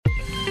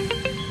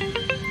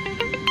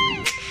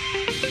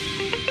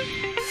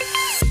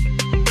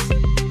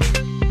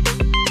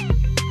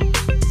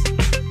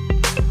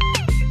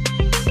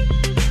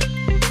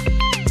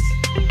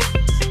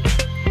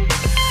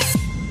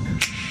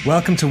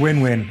Welcome to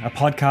Win-Win, a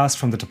podcast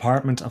from the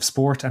Department of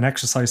Sport and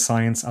Exercise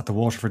Science at the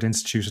Waterford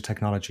Institute of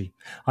Technology.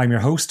 I'm your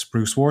host,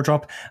 Bruce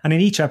Wardrop, and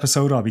in each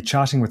episode I'll be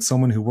chatting with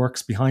someone who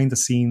works behind the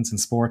scenes in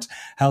sport,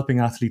 helping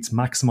athletes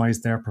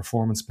maximise their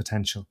performance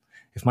potential.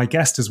 If my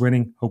guest is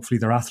winning, hopefully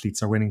their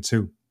athletes are winning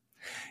too.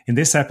 In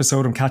this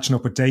episode, I'm catching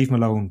up with Dave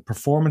Malone,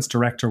 Performance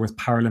Director with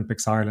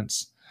Paralympics Ireland.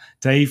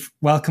 Dave,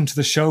 welcome to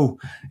the show.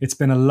 It's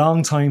been a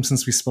long time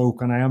since we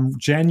spoke, and I am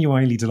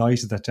genuinely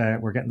delighted that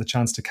we're getting the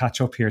chance to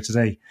catch up here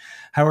today.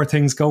 How are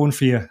things going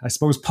for you? I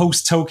suppose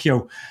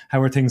post-Tokyo,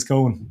 how are things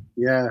going?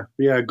 Yeah,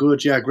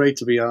 good. Yeah, great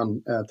to be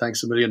on.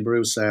 Thanks a million,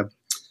 Bruce.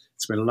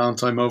 It's been a long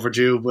time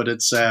overdue, but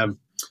it's,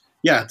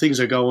 things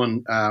are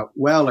going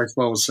well, I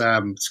suppose.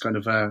 It's kind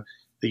of a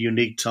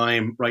unique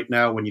time right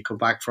now when you come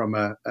back from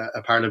a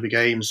Paralympic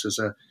Games. There's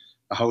a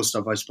host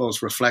of, I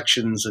suppose,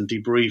 reflections and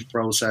debrief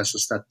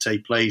processes that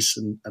take place.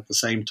 And at the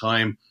same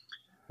time,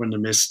 we're in the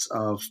midst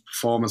of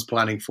performance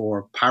planning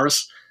for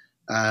Paris.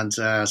 And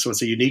so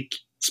it's a unique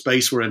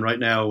space we're in right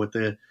now with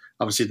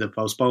obviously the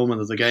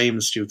postponement of the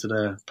Games due to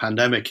the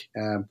pandemic.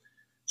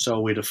 So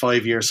we had a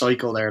 5-year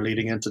cycle there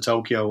leading into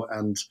Tokyo.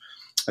 And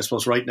I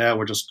suppose right now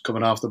we're just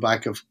coming off the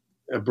back of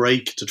a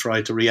break to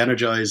try to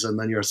re-energize, and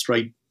then you're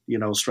straight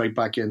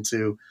back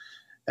into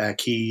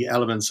key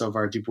elements of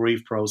our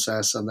debrief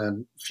process and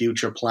then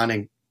future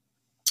planning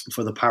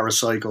for the Paris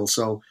cycle.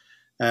 So,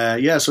 so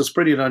it's a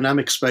pretty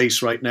dynamic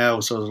space right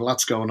now. So there's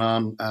lots going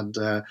on, and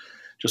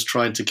just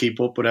trying to keep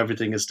up with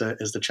everything is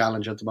the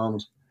challenge at the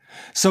moment.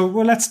 So,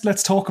 well,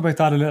 let's talk about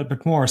that a little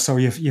bit more. So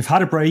you've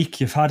had a break,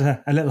 you've had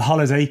a little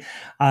holiday,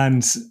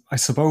 and I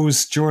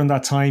suppose during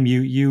that time,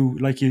 you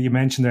like you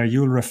mentioned there,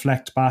 you'll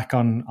reflect back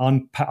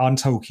on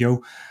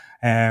Tokyo.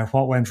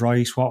 What went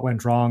right, what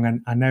went wrong,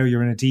 and now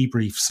you're in a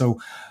debrief.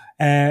 So,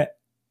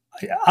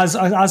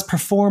 as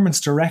performance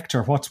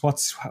director,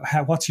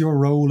 what's your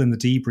role in the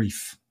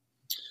debrief?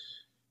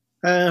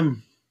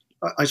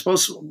 I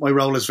suppose my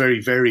role is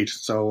very varied.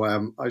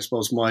 So, I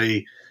suppose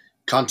my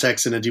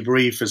context in a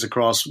debrief is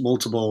across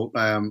multiple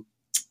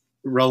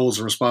roles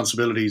and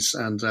responsibilities,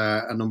 and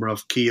a number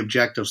of key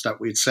objectives that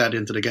we'd set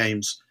into the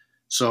Games.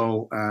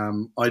 So,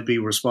 I'd be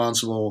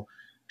responsible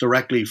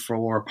directly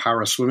for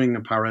para swimming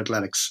and para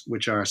athletics,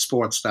 which are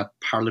sports that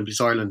Paralympics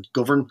Ireland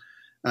govern.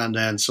 And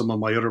then some of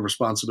my other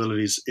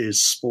responsibilities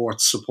is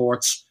sports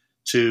supports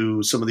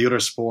to some of the other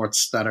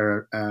sports that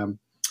are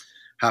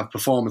have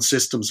performance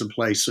systems in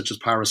place, such as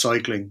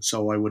paracycling.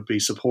 So I would be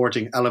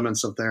supporting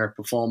elements of their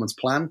performance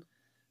plan.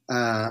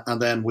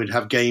 And then we'd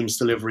have Games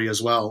delivery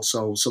as well.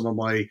 So some of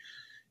my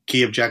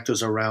key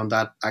objectives around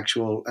that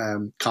actual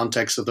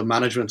context of the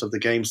management of the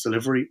Games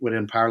delivery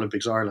within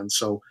Paralympics Ireland.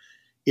 So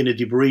in a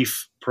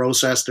debrief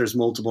process, there's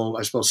multiple,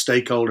 I suppose,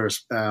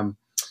 stakeholders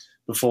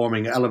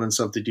performing elements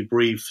of the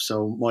debrief.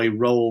 So my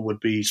role would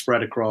be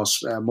spread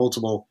across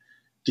multiple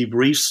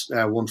debriefs,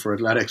 one for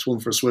athletics, one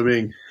for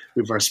swimming.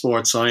 We have our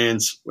sports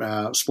science,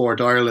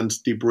 Sport Ireland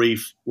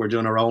debrief. We're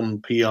doing our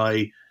own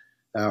PI,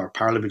 or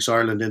Paralympics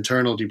Ireland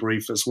internal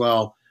debrief as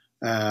well.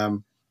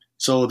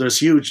 So there's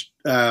huge,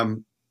 I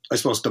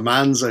suppose,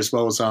 demands,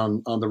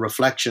 on the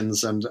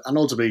reflections and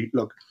ultimately,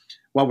 look,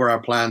 what were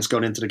our plans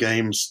going into the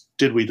Games?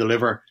 Did we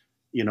deliver?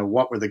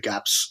 What were the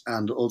gaps?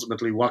 And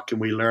ultimately, what can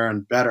we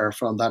learn better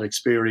from that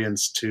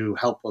experience to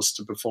help us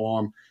to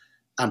perform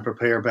and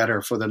prepare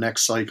better for the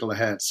next cycle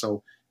ahead?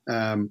 So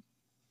a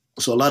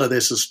lot of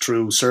this is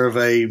through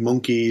survey,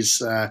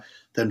 monkeys,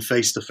 then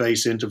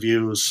face-to-face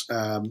interviews,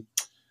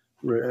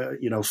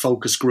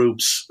 focus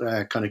groups,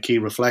 kind of key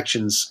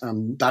reflections.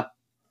 And that,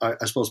 I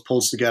suppose,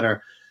 pulls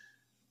together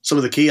some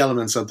of the key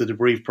elements of the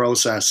debrief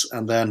process.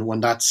 And then when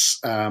that's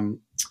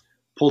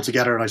pulled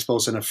together, and I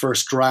suppose in a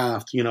first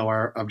draft,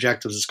 our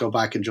objectives is go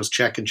back and just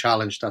check and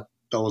challenge that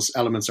those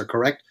elements are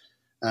correct,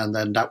 and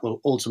then that will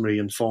ultimately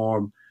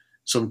inform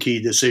some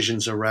key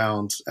decisions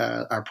around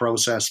our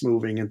process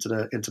moving into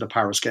the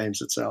Paris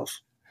Games itself.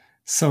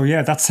 So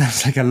yeah, that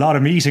sounds like a lot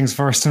of meetings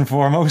first and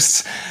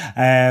foremost.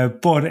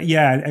 But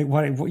yeah,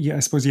 I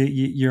suppose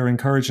you're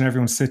encouraging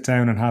everyone to sit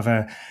down and have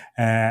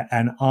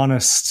an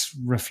honest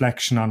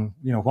reflection on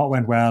what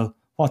went well,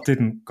 what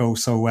didn't go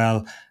so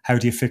well, how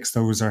do you fix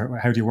those, or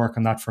how do you work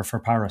on that for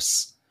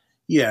Paris?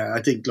 Yeah,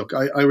 I think, look,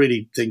 I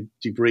really think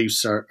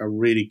debriefs are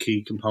really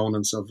key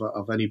components of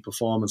any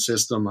performance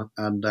system.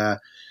 And,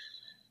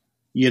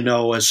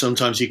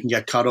 sometimes you can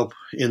get caught up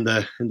in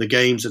the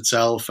Games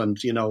itself, and,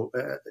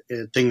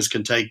 things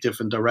can take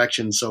different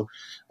directions. So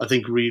I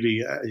think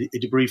really a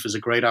debrief is a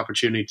great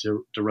opportunity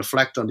to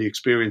reflect on the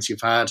experience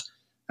you've had,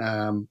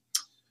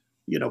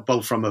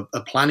 both from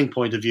a planning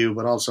point of view,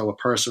 but also a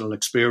personal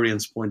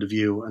experience point of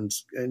view, and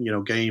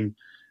gain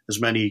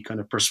as many kind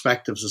of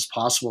perspectives as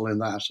possible in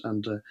that.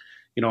 And,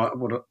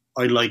 what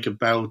I like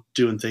about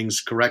doing things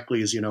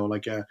correctly is, you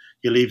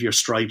leave your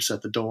stripes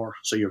at the door.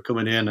 So you're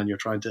coming in and you're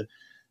trying to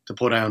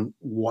put down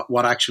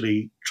what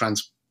actually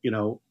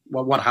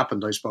what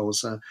happened, I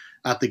suppose,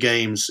 at the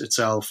Games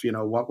itself.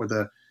 What were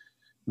the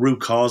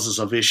root causes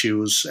of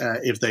issues,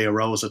 if they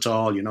arose at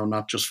all,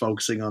 not just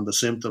focusing on the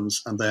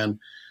symptoms. And then,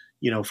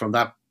 from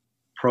that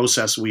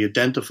process, we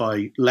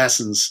identify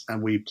lessons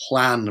and we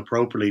plan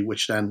appropriately,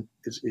 which then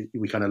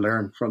we kind of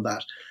learn from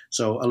that.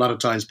 So a lot of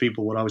times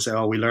people would always say,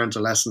 oh, we learned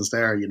the lessons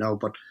there,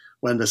 but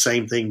when the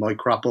same thing might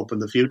crop up in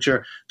the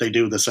future, they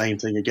do the same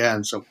thing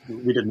again. So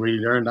we didn't really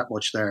learn that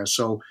much there.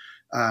 So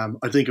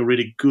I think a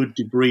really good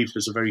debrief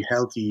is a very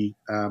healthy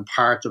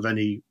part of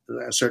any,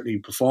 certainly,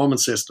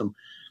 performance system.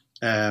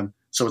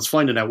 So it's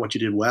finding out what you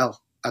did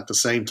well at the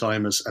same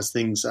time as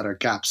things that are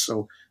gaps.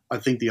 So I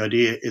think the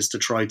idea is to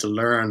try to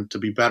learn to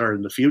be better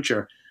in the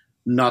future,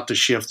 not to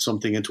shift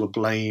something into a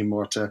blame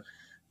or to,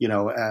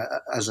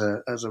 as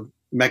a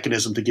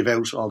mechanism to give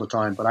out all the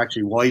time, but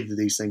actually why do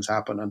these things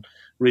happen, and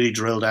really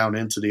drill down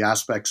into the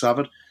aspects of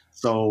it.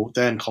 So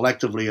then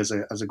collectively as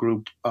a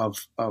group of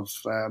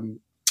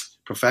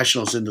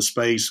professionals in the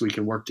space, we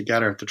can work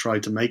together to try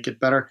to make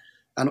it better,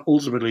 and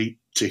ultimately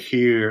to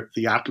hear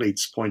the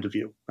athlete's point of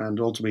view.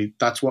 And ultimately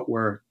that's what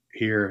we're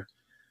here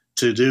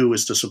to do,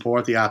 is to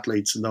support the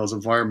athletes in those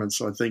environments.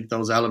 So I think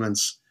those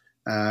elements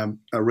are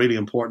really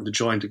important to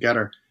join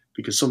together,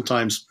 because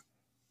sometimes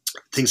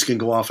things can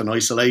go off in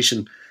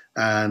isolation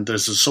and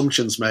there's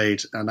assumptions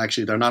made and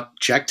actually they're not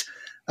checked.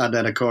 And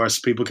then, of course,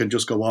 people can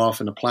just go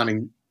off in a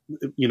planning,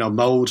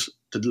 mode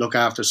to look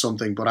after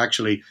something, but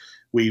actually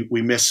we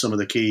miss some of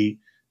the key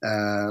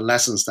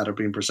lessons that are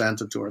being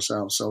presented to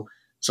ourselves.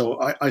 So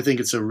I think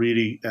it's a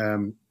really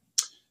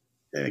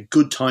a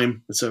good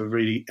time. It's a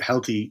really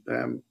healthy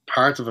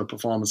part of a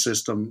performance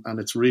system, and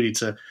it's really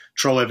to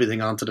throw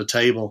everything onto the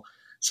table.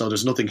 So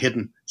there's nothing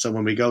hidden. So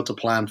when we go to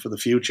plan for the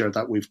future,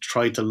 that we've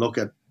tried to look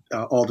at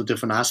all the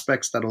different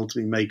aspects that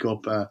ultimately make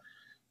up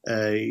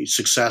a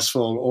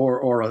successful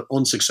or an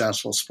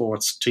unsuccessful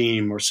sports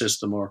team or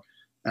system or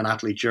an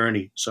athlete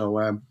journey.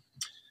 So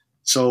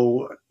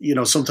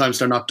sometimes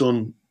they're not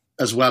done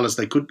as well as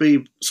they could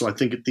be. So I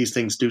think these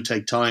things do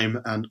take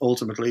time, and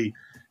ultimately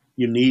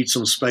you need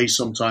some space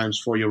sometimes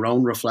for your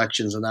own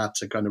reflections and that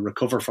to kind of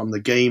recover from the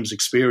game's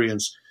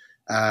experience.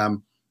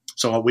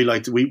 So what we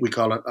like to, we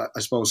call it, I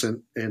suppose,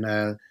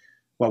 in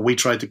what we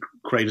try to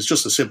create is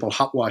just a simple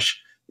hot wash,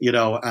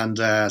 and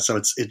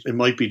so it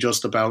might be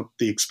just about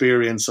the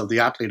experience of the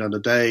athlete on the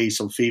day,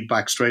 some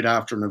feedback straight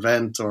after an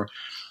event, or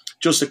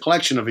just a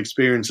collection of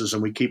experiences,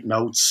 and we keep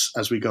notes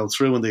as we go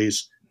through in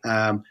these.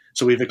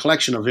 So we have a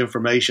collection of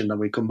information that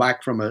we come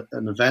back from an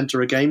event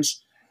or a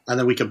games, and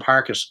then we can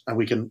park it and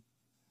we can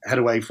head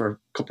away for a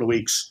couple of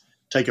weeks,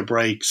 take a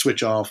break,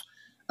 switch off,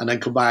 and then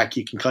come back.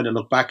 You can kind of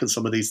look back at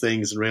some of these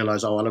things and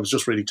realize, oh, well, I was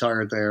just really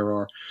tired there,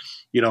 or,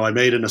 I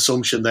made an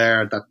assumption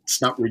there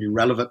that's not really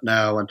relevant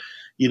now. And,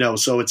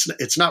 so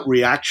it's not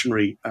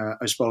reactionary,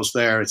 I suppose,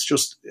 there. It's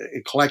just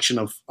a collection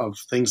of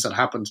things that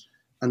happened.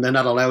 And then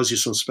that allows you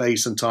some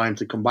space and time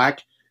to come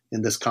back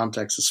in this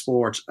context of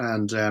sport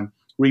and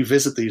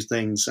revisit these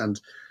things and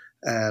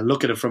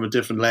look at it from a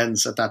different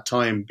lens at that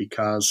time,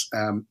 because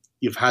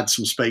you've had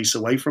some space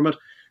away from it.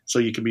 So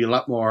you can be a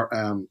lot more,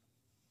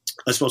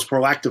 I suppose,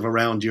 proactive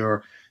around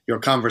your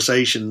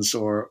conversations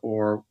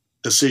or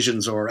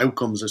decisions or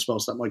outcomes, I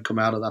suppose, that might come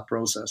out of that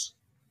process.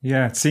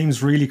 Yeah, it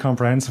seems really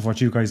comprehensive what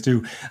you guys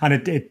do, and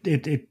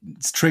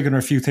it's triggering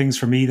a few things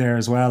for me there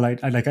as well. I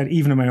like,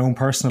 even in my own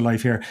personal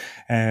life here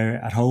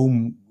at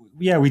home.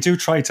 Yeah, we do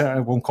try to, I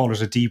won't call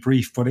it a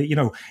debrief, but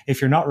if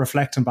you're not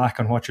reflecting back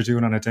on what you're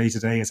doing on a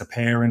day-to-day as a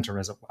parent or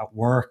at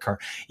work or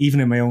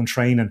even in my own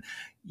training,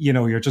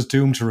 you're just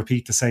doomed to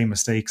repeat the same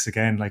mistakes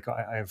again. Like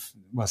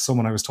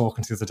someone I was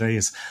talking to the other day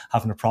is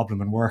having a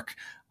problem in work,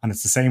 and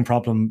it's the same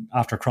problem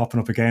after cropping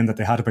up again that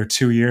they had about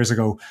 2 years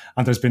ago.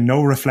 And there's been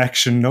no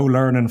reflection, no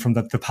learning from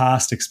the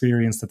past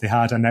experience that they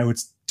had. And now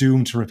it's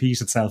doomed to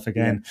repeat itself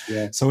again.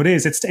 Yeah. So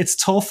it's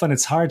tough, and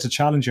it's hard to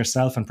challenge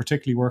yourself, and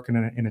particularly working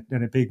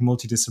in a big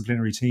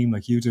multidisciplinary team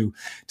like you do,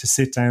 to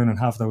sit down and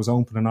have those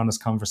open and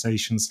honest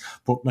conversations.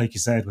 But like you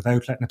said,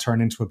 without letting it turn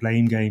into a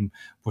blame game,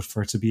 but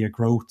for it to be a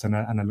growth and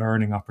a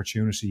learning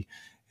opportunity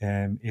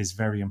is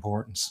very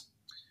important.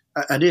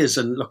 It is.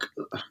 And look,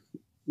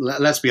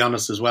 let's be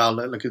honest as well.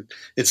 Like,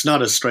 it's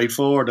not as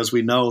straightforward as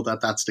we know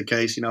that's the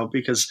case,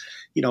 because,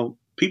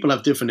 people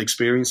have different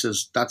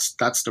experiences.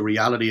 That's the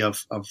reality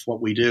of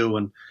what we do.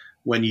 And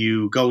when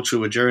you go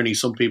through a journey,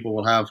 some people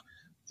will have,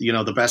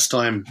 the best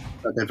time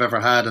that they've ever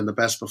had and the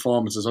best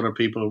performances. Other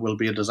people will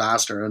be a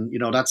disaster. And,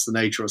 that's the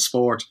nature of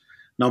sport,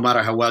 no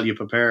matter how well you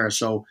prepare.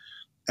 So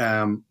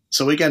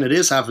again, it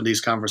is having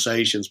these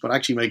conversations, but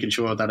actually making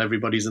sure that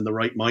everybody's in the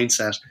right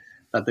mindset,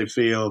 that they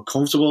feel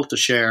comfortable to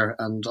share.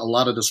 And a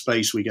lot of the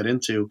space we get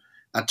into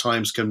at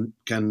times can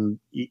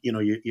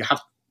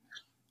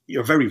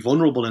you're very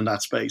vulnerable in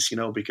that space,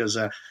 because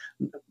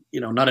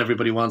not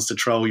everybody wants to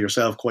throw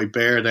yourself quite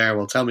bare there.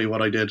 Well, tell me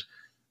what I did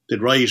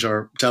right,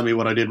 or tell me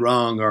what I did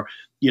wrong, or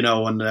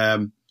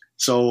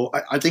so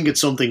I think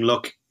it's something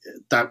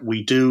that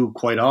we do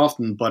quite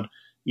often, but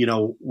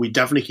we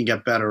definitely can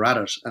get better at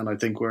it. And I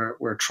think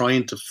we're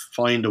trying to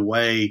find a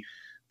way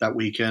that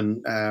we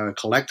can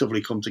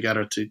collectively come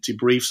together to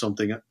brief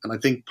something. And I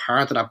think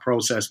part of that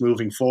process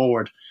moving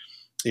forward,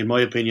 in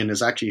my opinion,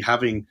 is actually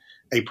having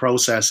a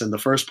process in the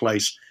first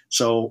place.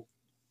 So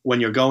when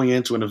you're going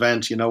into an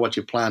event, you know what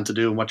you plan to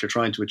do and what you're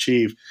trying to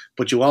achieve,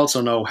 but you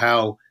also know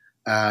how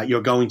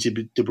you're going to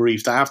be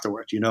debriefed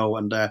afterward,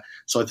 and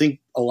so I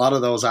think a lot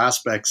of those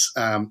aspects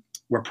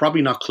we're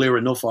probably not clear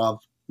enough of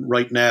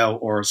right now,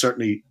 or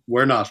certainly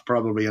we're not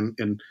probably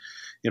in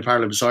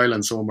Paralympics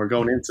Ireland. So when we're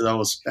going into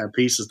those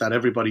pieces, that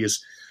everybody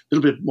is a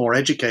little bit more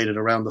educated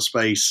around the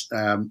space,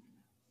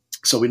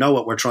 so we know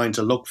what we're trying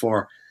to look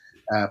for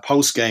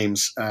post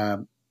games,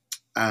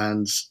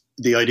 and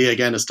the idea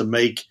again is to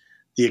make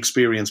the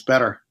experience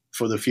better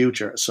for the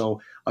future.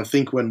 So I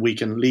think when we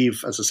can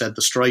leave, as I said,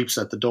 the stripes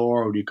at the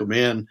door when you come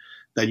in,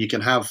 then you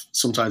can have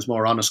sometimes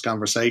more honest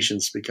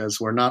conversations, because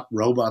we're not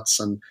robots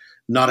and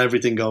not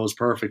everything goes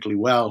perfectly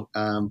well.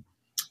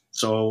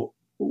 So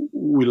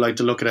we like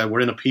to look at it,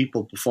 we're in a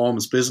people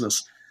performance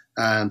business,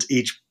 and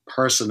each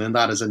person in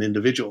that is an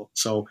individual.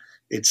 So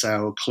it's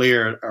how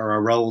clear are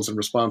our roles and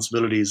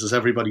responsibilities. Is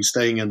everybody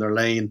staying in their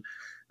lane?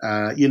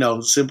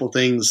 Simple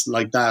things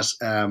like that.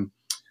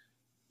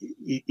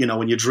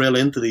 When you drill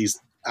into these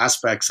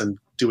aspects and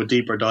do a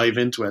deeper dive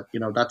into it,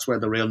 that's where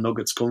the real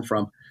nuggets come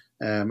from.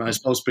 And I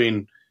suppose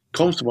being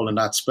comfortable in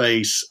that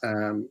space,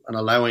 and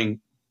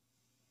allowing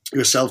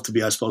yourself to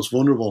be, I suppose,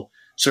 vulnerable,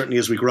 certainly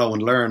as we grow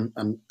and learn.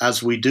 And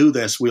as we do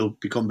this, we'll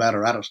become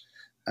better at it.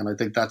 And I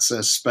think that's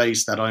a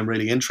space that I'm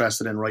really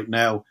interested in right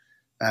now.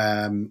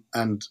 And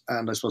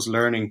I suppose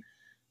learning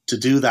to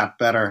do that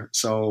better.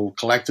 So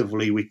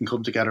collectively we can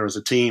come together as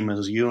a team,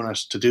 as a unit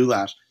to do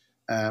that.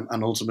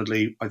 And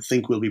ultimately, I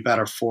think we'll be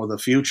better for the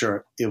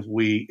future if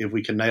we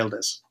can nail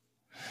this.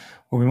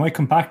 Well, we might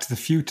come back to the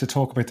future to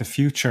talk about the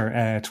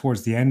future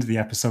towards the end of the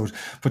episode.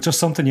 But just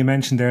something you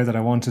mentioned there that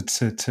I wanted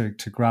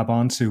to grab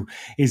onto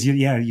is,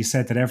 you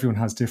said that everyone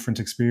has different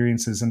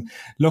experiences. And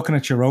looking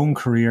at your own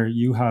career,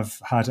 you have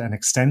had an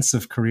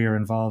extensive career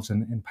involved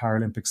in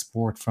Paralympic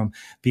sport, from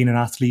being an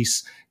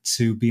athlete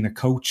to being a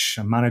coach,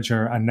 a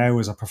manager, and now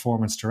as a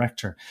performance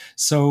director.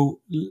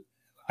 So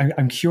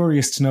I'm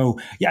curious to know,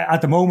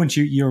 at the moment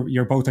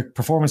you're both a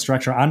performance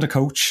director and a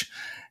coach.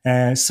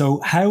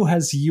 So how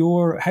does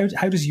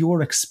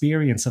your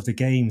experience of the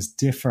games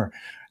differ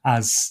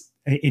as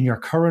in your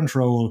current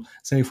role,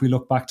 say if we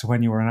look back to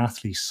when you were an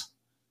athlete?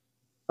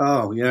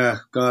 Oh yeah,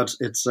 God,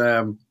 it's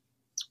kind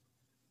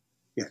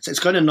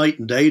of night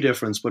and day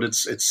difference, but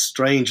it's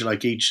strange.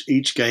 Like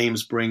each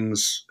games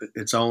brings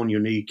its own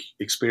unique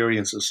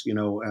experiences.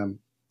 The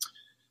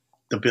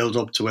build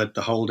up to it,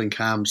 the holding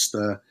camps,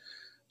 the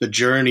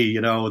journey,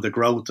 the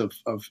growth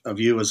of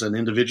you as an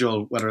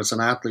individual, whether it's an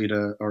athlete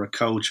or a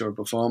coach or a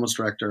performance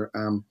director.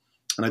 And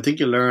I think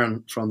you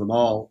learn from them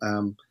all.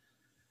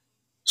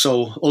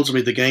 So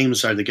ultimately the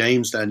games are the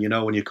games then,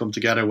 when you come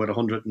together with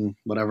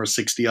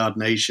 60 odd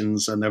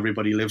nations and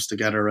everybody lives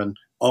together and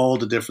all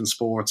the different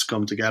sports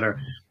come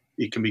together,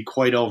 it can be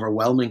quite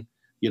overwhelming,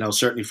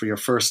 certainly for your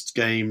first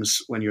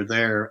games when you're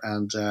there.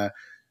 And,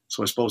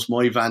 so I suppose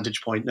my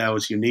vantage point now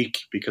is unique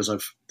because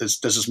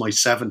this is my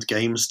 7th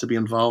games to be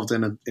involved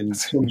in.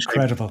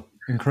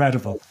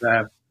 Incredible.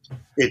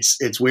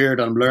 It's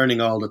weird. I'm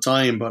learning all the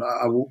time, but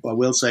I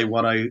will say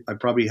what I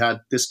probably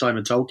had this time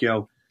in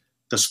Tokyo,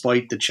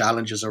 despite the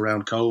challenges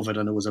around COVID,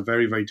 and it was a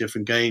very, very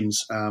different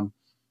games. I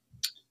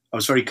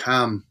was very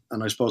calm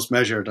and I suppose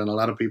measured, and a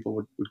lot of people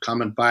would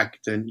comment back,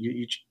 then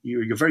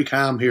you're very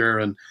calm here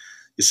and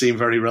you seem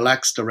very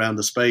relaxed around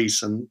the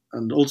space. And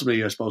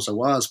ultimately, I suppose I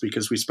was,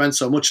 because we spent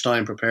so much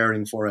time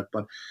preparing for it.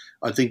 But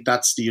I think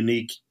that's the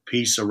unique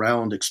piece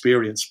around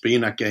experience,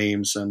 being at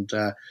games and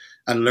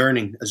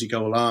learning as you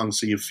go along.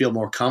 So you feel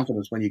more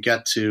confident when you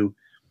get to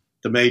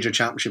the major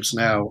championships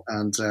now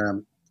and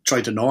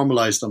try to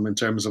normalize them in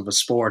terms of a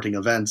sporting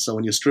event. So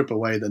when you strip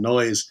away the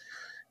noise,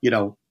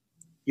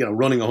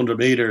 running 100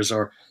 meters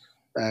or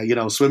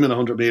swimming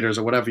 100 meters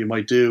or whatever you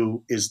might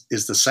do is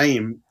the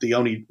same. The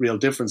only real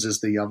difference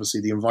is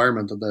obviously the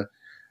environment and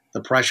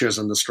the pressures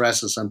and the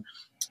stresses. And,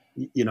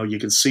 you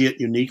can see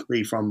it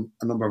uniquely from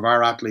a number of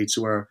our athletes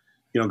who are,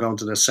 going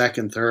to their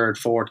 2nd, 3rd,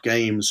 4th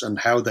games and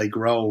how they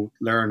grow,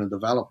 learn and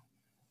develop.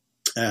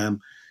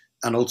 And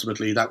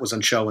ultimately that was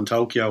on show in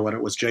Tokyo, whether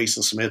it was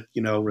Jason Smith,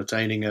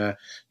 retaining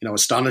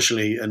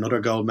astonishingly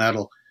another gold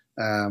medal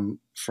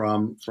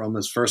from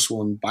his first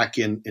one back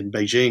in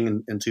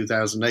Beijing in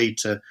 2008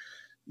 to,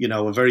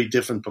 a very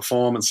different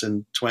performance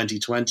in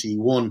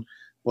 2021,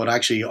 but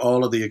actually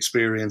all of the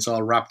experience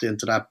all wrapped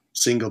into that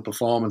single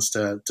performance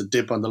to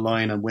dip on the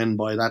line and win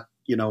by that,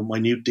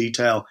 minute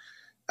detail,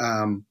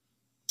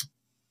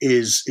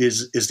 is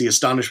the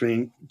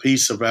astonishing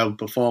piece about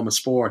performance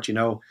sport,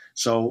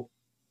 So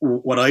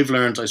what I've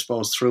learned, I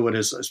suppose, through it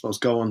is, I suppose,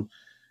 going,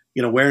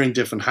 wearing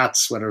different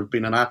hats, whether it's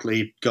been an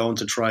athlete going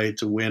to try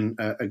to win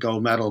a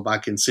gold medal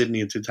back in Sydney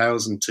in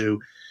 2000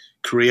 to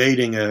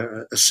creating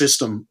a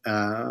system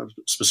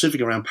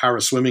specific around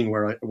para swimming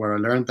where I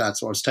learned that.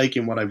 So I was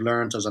taking what I've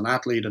learned as an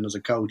athlete and as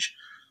a coach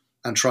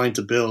and trying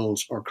to build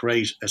or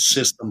create a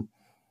system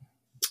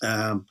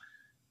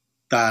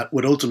that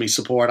would ultimately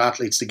support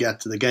athletes to get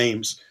to the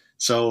games.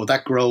 So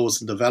that grows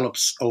and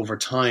develops over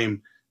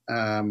time.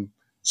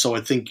 So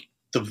I think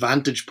the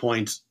vantage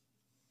point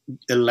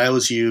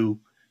allows you,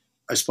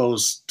 I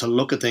suppose, to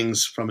look at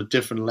things from a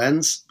different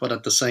lens, but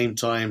at the same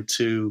time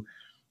to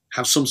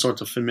have some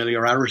sort of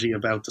familiarity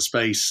about the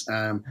space.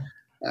 And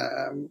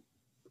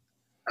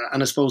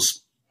I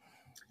suppose,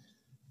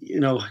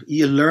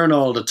 you learn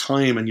all the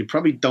time, and you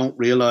probably don't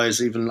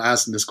realize, even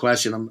asking this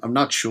question, I'm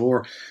not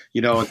sure,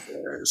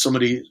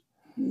 somebody,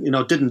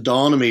 it didn't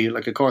dawn on me.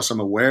 Like, of course, I'm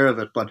aware of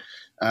it, but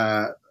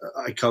I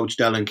coached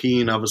Ellen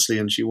Keane, obviously,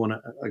 and she won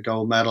a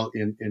gold medal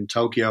in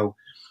Tokyo.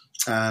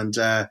 And,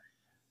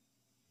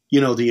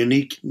 the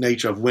unique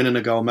nature of winning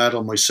a gold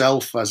medal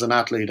myself as an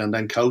athlete and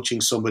then coaching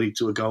somebody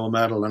to a gold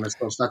medal. And I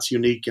suppose that's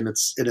unique in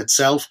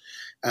itself.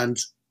 And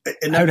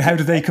how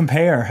do they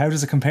compare? How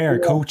does it compare?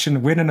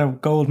 Coaching, winning a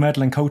gold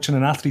medal and coaching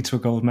an athlete to a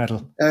gold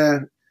medal?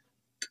 They're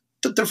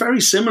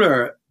very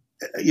similar,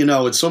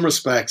 in some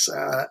respects,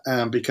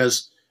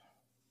 because,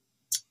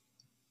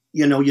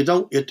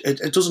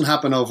 it doesn't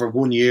happen over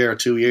 1 year or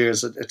 2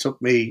 years. It took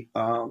me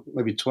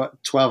maybe 12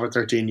 or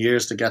 13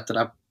 years to get to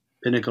that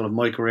pinnacle of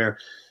my career.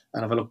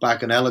 And if I look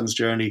back on Ellen's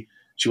journey,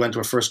 she went to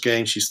her first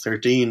game, she's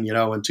 13,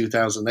 in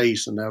 2008,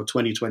 and now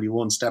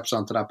 2021 steps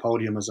onto that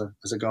podium as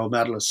a gold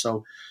medalist.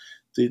 So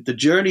the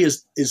journey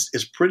is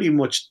pretty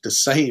much the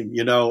same,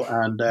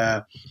 and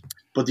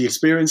but the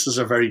experiences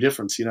are very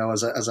different.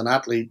 As an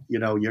athlete,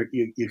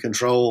 you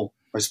control,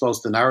 I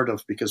suppose, the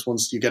narrative, because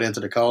once you get into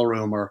the call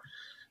room or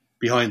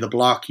behind the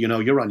block,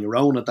 you're on your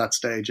own at that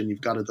stage, and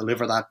you've got to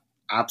deliver that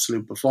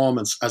absolute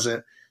performance. As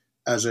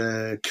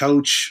a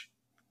coach,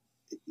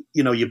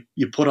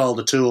 you put all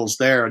the tools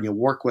there, and you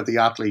work with the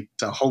athlete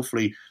to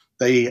hopefully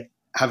they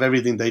have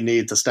everything they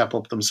need to step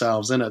up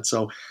themselves in it.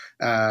 So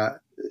they're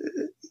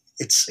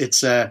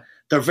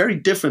very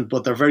different,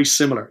 but they're very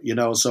similar,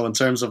 So in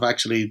terms of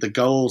actually the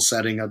goal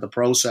setting or the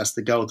process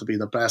to go to be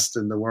the best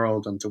in the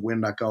world and to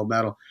win that gold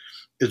medal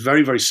is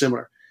very, very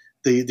similar.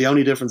 The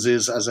only difference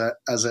is as a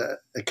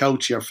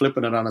coach, you're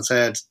flipping it on its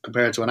head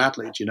compared to an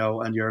athlete,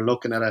 and you're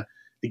looking at it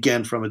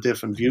again from a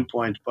different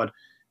viewpoint. But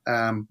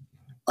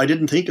I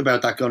didn't think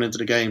about that going into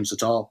the games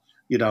at all.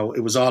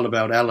 It was all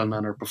about Ellen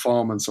and her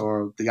performance,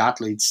 or the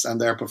athletes and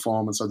their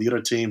performance, or the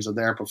other teams and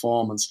their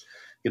performance.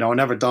 It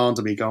never dawned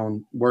to me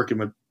working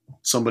with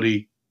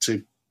somebody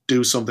to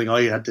do something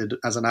I had did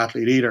as an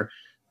athlete either.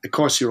 Of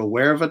course, you're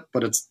aware of it,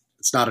 but it's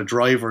not a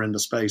driver in the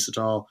space at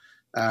all.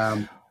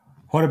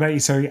 What about you?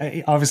 So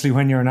obviously,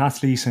 when you're an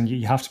athlete and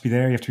you have to be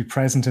there, you have to be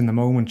present in the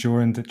moment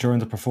during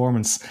the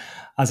performance.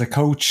 As a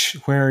coach,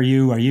 where are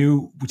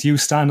you? Do you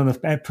stand on the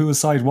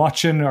poolside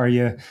watching, or are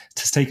you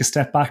just take a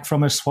step back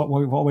from it?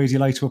 What way do you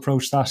like to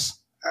approach that?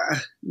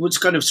 It's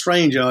kind of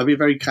strange. I'd be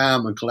very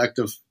calm and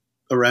collective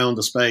around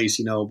the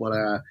space,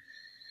 but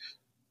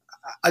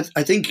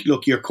I think,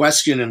 look, your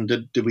question, and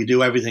did we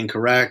do everything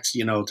correct?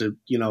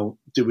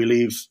 Did we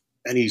leave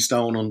any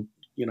stone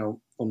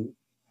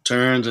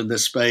unturned in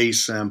this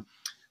space?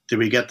 Did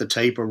we get the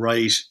taper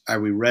right?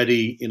 Are we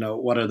ready?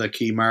 What are the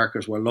key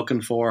markers we're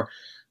looking for?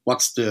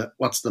 What's the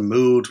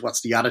mood?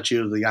 What's the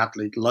attitude of the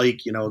athlete like?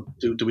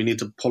 Do we need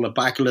to pull it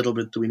back a little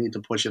bit? Do we need to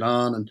push it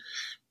on? And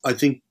I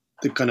think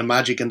the kind of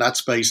magic in that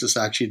space is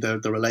actually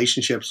the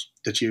relationships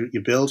that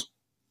you build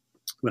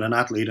with an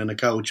athlete and a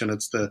coach, and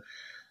it's the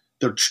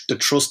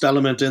trust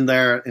element in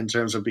there, in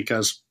terms of,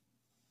 because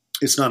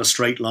it's not a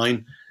straight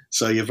line.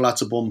 So you have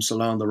lots of bumps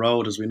along the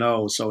road, as we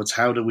know. So it's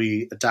how do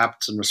we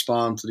adapt and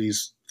respond to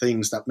these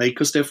things that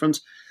make us different?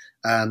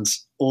 And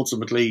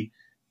ultimately,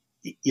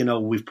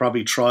 we've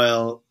probably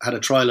had a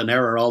trial and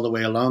error all the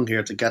way along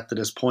here to get to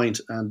this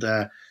point. And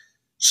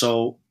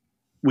so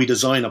we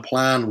design a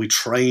plan, we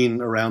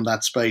train around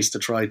that space to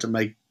try to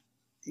make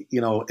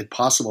it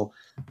possible.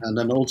 And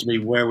then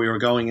ultimately, where we were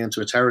going into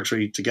a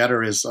territory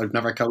together is, I've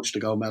never coached a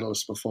gold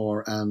medalist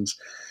before, and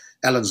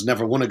Ellen's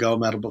never won a gold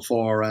medal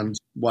before, and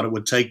what it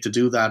would take to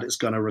do that is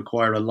going to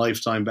require a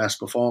lifetime best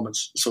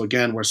performance. So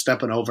again, we're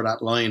stepping over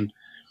that line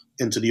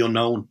into the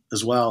unknown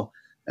as well.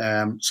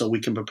 So we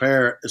can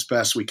prepare as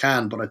best we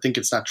can, but I think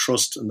it's that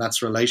trust and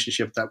that's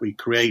relationship that we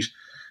create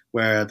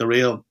where the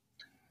real,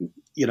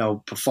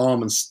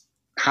 performance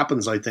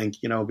happens, I think,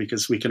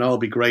 because we can all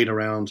be great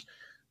around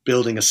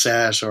building a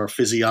set or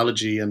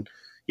physiology. And,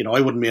 I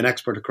wouldn't be an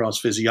expert across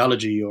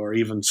physiology or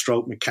even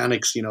stroke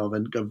mechanics,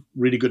 and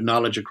really good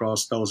knowledge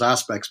across those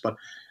aspects, but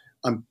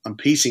I'm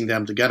piecing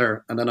them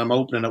together, and then I'm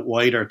opening it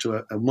wider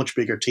to a much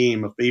bigger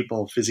team of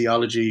people: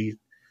 physiology,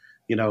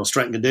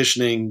 strength and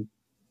conditioning,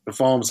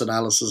 performance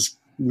analysis,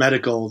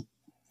 medical,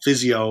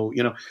 physio.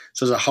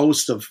 So there's a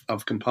host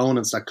of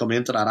components that come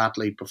into that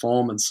athlete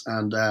performance,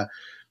 and I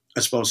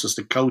suppose as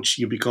the coach,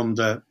 you become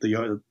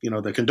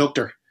the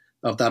conductor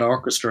of that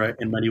orchestra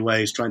in many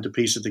ways, trying to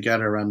piece it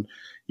together, and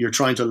you're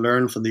trying to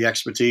learn from the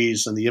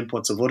expertise and the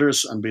inputs of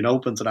others, and being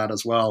open to that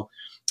as well.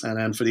 And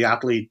then for the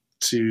athlete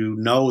to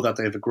know that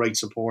they have a great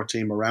support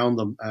team around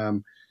them.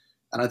 And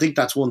I think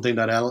that's one thing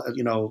that,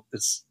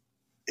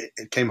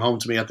 it came home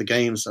to me at the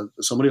games, that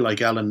somebody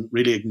like Ellen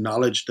really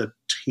acknowledged the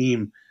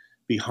team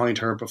behind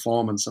her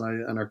performance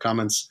and her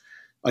comments.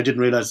 I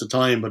didn't realize at the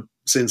time, but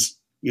since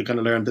you kind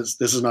of learned this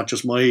is not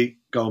just my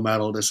gold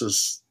medal, this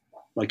is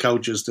my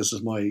coaches, this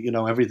is my,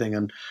 everything.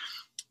 And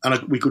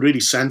and we could really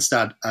sense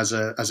that as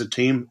a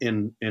team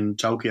in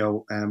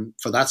Tokyo,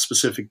 for that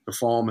specific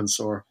performance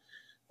or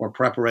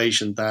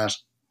preparation, that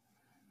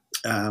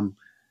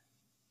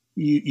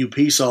you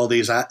piece all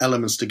these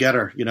elements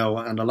together,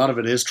 and a lot of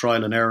it is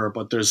trial and error,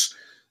 but there's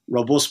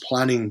robust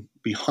planning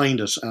behind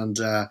it, and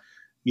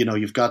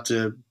you've got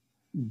to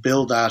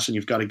build that, and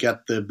you've got to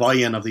get the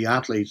buy-in of the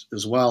athlete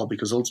as well,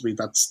 because ultimately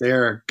that's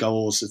their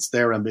goals, it's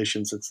their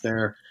ambitions, it's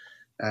their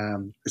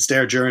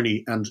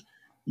journey, and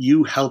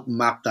you help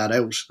map that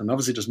out. And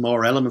obviously there's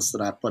more elements to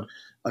that, but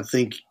I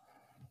think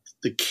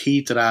the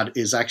key to that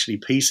is actually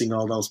piecing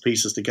all those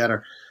pieces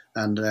together,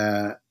 and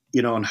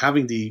and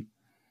having the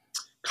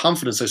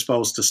confidence, I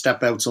suppose, to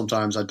step out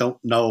sometimes. I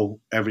don't know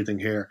everything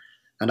here,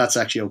 and that's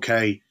actually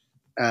okay,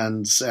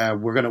 and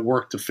we're going to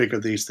work to figure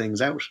these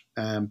things out.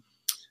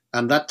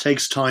 And that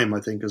takes time,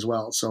 I think, as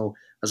well. So,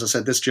 as I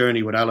said, this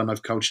journey with Ellen,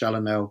 I've coached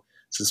Ellen now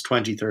since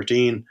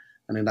 2013.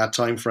 And in that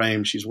time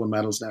frame, she's won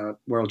medals now at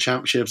World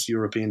Championships,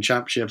 European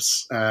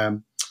Championships.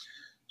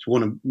 She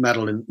won a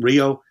medal in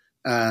Rio.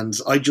 And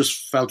I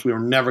just felt we were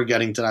never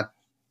getting to that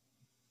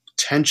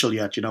potential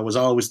yet. There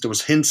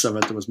was hints of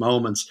it, there was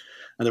moments.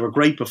 And there were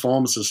great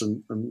performances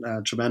and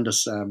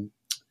tremendous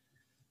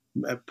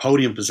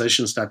podium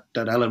positions that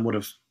Ellen would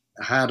have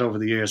had over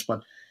the years.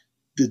 But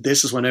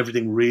this is when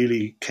everything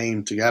really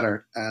came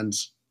together, and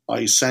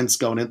I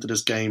sensed going into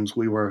this games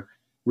we were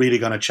really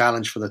going to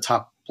challenge for the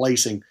top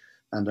placing,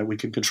 and that we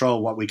can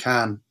control what we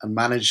can and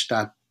manage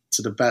that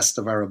to the best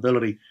of our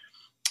ability.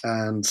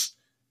 And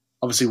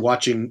obviously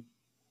watching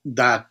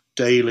that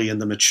daily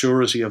and the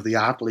maturity of the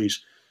athlete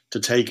to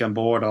take on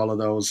board all of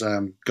those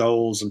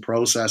goals and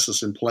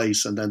processes in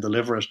place and then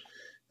deliver it,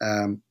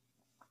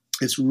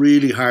 it's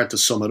really hard to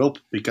sum it up,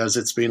 because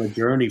it's been a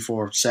journey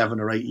for 7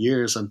 or 8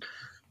 years and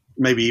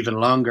maybe even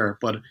longer,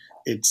 but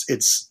it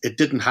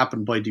didn't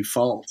happen by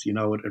default.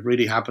 It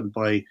really happened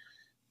by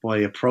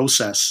a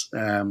process,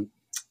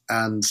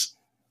 and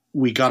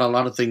we got a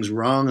lot of things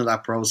wrong in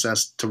that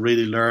process to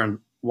really learn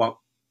what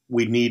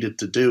we needed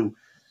to do.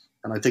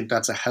 And I think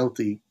that's a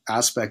healthy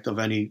aspect of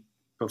any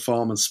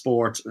performance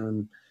sport,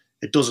 and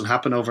it doesn't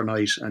happen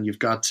overnight, and you've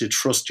got to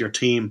trust your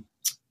team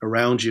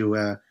around you.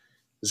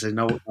 They say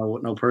no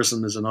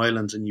person is an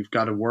island, and you've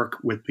got to work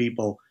with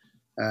people,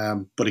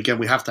 but again,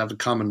 we have to have a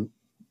common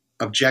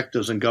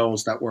objectives and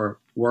goals that we're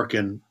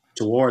working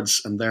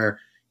towards, and they're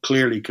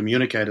clearly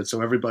communicated, so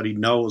everybody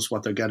knows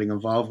what they're getting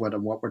involved with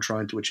and what we're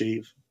trying to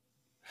achieve.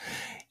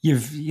 You are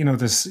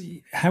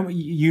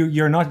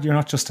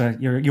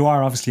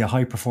obviously a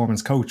high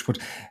performance coach, but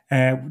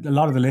a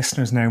lot of the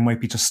listeners now might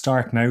be just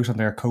starting out on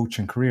their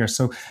coaching career.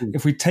 So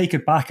if we take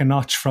it back a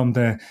notch from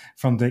the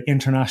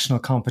international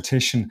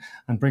competition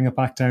and bring it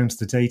back down to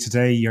the day to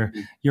day,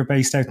 you're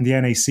based out in the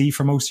NAC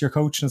for most of your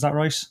coaching, is that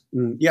right?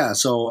 Yeah.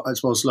 So I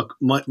suppose, look,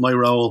 my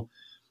role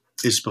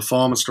is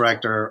performance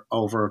director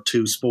over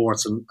 2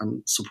 sports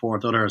and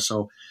support others.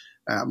 So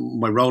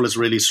my role is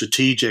really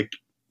strategic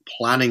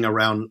planning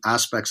around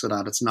aspects of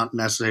that. It's not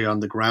necessarily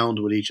on the ground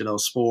with each of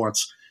those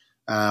sports.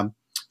 I've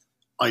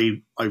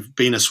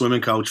been a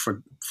swimming coach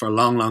for a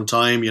long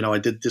time. I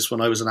did this when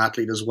I was an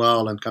athlete as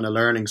well, and kind of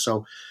learning.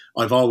 So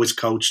I've always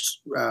coached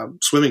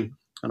swimming,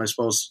 and I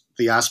suppose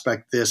the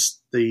aspect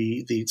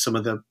some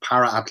of the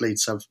para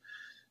athletes have,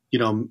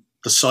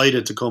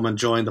 decided to come and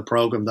join the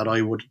program that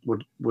I would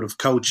have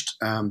coached,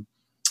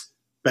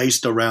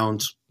 based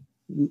around,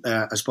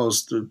 I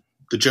suppose, the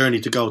journey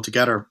to go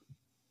together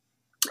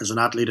as an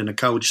athlete and a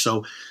coach.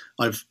 So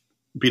I've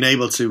been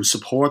able to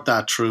support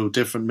that through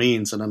different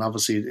means. And then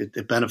obviously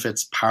it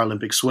benefits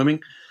Paralympic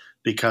swimming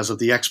because of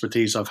the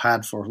expertise I've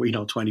had for,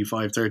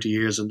 25, 30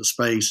 years in the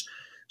space.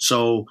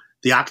 So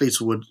the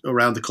athletes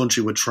around the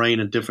country would train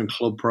in different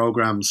club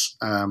programs,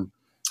 and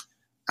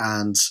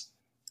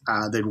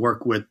they'd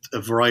work with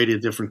a variety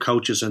of different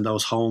coaches in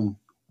those home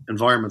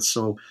environments.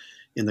 So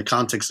in the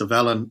context of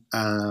Ellen,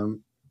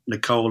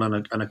 Nicole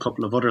and a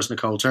couple of others,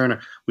 Nicole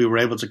Turner, we were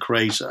able to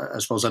create, I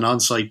suppose, an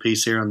on-site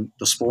piece here on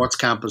the sports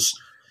campus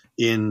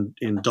in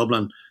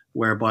Dublin,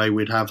 whereby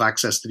we'd have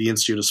access to the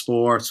Institute of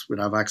Sport, we'd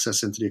have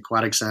access into the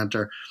Aquatic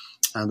Centre,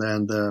 and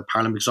then the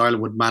Paralympics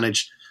Ireland would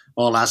manage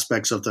all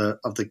aspects of the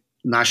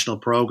national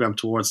programme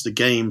towards the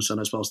games. And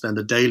I suppose then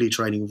the daily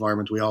training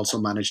environment, we also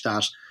manage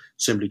that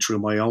simply through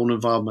my own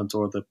involvement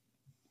or the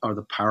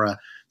para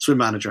swim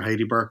manager,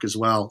 Hayley Burke, as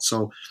well.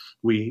 So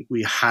we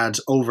had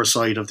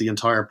oversight of the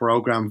entire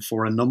program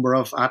for a number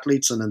of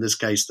athletes, and in this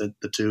case, the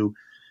 2,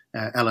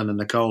 Ellen and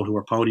Nicole, who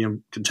are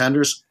podium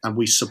contenders, and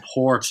we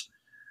support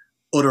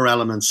other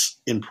elements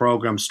in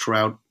programs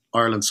throughout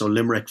Ireland. So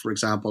Limerick, for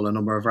example, a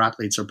number of our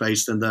athletes are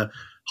based in the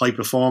high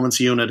performance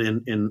unit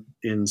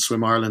in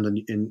Swim Ireland and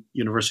in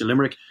University of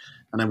Limerick,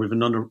 and then we have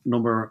a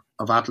number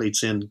of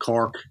athletes in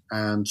Cork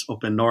and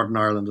up in Northern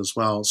Ireland as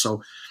well.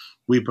 So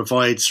we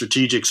provide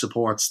strategic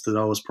supports to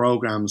those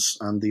programs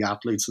and the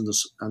athletes and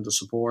the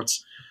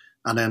supports.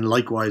 And then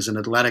likewise in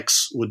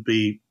athletics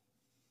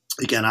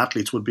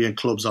athletes would be in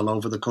clubs all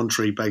over the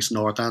country, based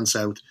north and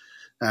south.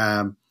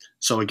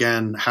 So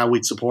again, how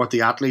we'd support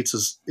the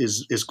athletes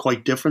is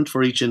quite different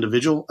for each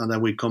individual, and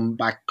then we'd come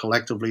back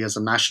collectively as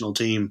a national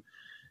team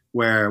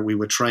where we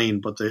would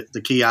train. But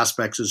the key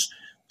aspects is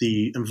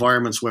the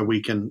environments where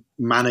we can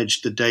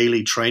manage the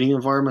daily training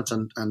environment,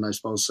 and I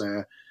suppose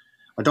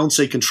I don't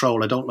say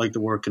control. I don't like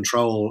the word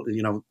control.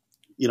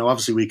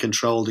 Obviously we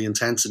control the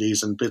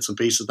intensities and bits and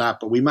pieces of that,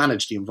 but we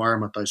manage the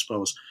environment, I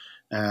suppose.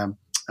 And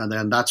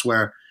then that's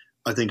where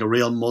I think a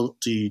real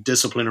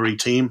multidisciplinary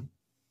team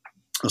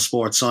of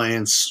sports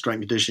science,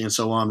 strength and conditioning, and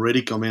so on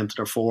really come into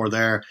their fore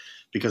there,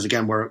 because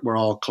again we're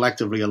all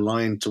collectively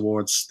aligned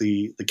towards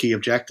the key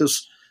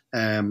objectives.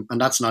 And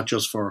that's not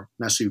just for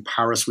necessarily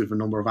Paris. We have a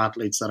number of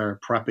athletes that are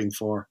prepping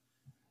for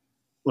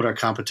other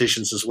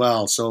competitions as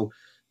well. So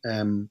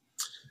come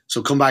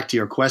back to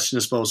your question,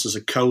 I suppose, as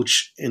a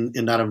coach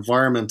in that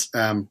environment,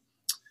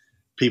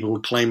 people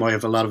would claim I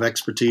have a lot of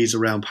expertise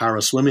around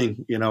para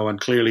swimming, and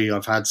clearly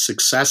I've had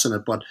success in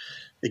it. But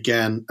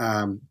again,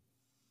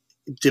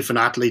 different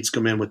athletes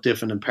come in with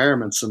different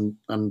impairments, and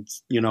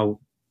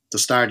the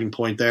starting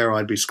point there,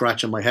 I'd be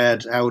scratching my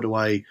head. How do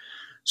I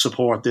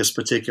support this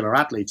particular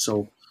athlete?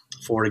 So,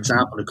 for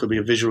example, it could be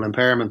a visual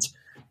impairment.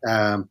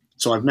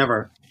 So I've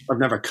never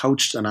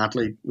coached an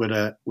athlete with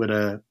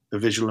a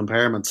visual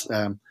impairment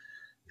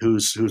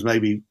who's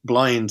maybe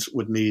blind,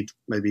 would need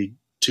maybe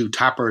 2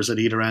 tappers at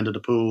either end of the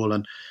pool.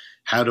 And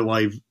how do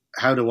I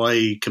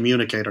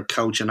communicate or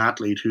coach an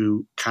athlete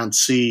who can't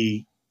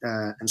see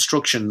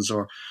instructions,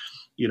 or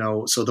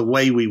so the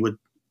way we would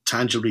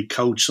tangibly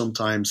coach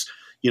sometimes,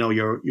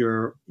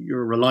 you're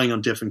relying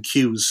on different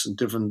cues and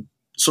different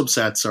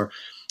subsets, or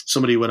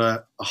somebody with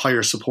a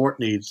higher support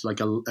needs, like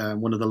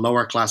one of the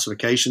lower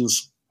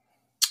classifications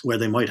where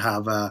they might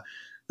have a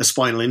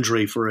spinal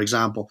injury, for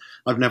example.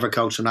 I've never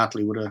coached an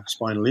athlete with a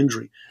spinal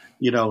injury,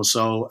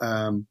 so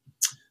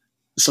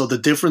the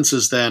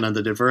differences then and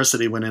the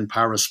diversity within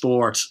para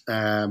sport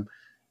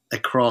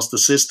across the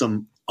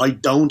system, I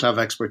don't have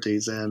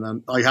expertise in,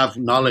 and I have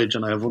knowledge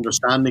and I have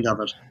understanding of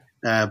it.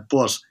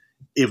 But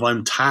if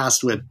I'm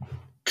tasked with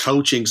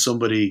coaching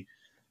somebody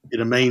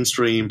in a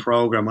mainstream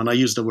program, and I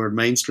use the word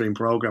mainstream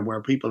program,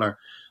 where people are,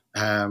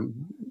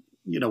 again,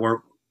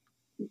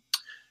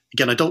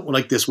 I don't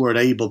like this word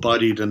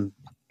able-bodied and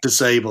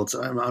disabled.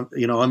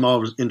 I'm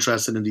always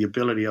interested in the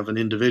ability of an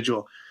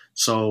individual.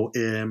 So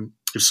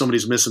if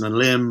somebody's missing a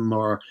limb,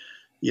 or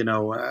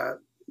I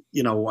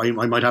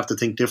might have to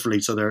think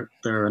differently. So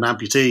they're an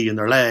amputee in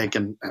their leg,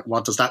 and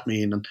what does that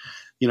mean? And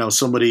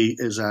somebody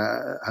is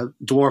a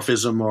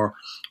dwarfism or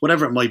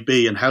whatever it might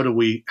be, and how do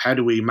we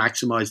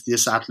maximize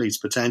this athlete's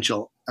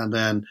potential, and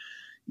then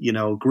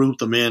group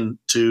them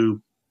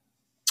into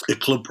a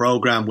club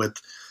program with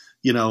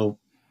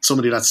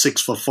somebody that's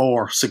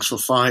 6'4",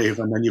 6'5",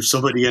 and then you've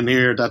somebody in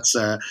here that's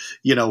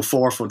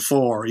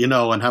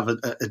 4'4", and have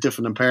a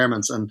different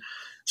impairments. And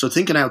so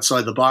thinking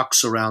outside the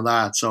box around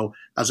that. So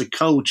as a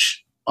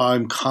coach,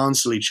 I'm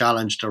constantly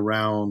challenged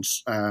around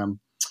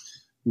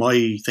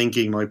my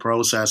thinking, my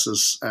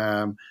processes,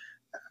 and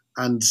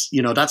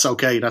that's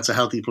okay. That's a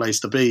healthy place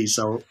to be.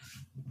 So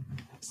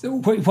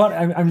what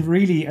I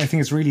think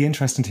it's really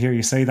interesting to hear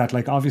you say that.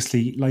 Like,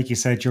 obviously, like you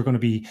said, you're going to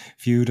be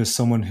viewed as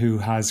someone who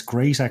has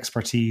great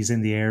expertise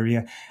in the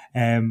area,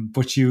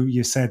 but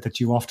you said that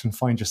you often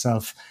find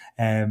yourself,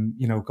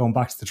 going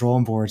back to the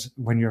drawing board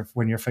when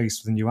you're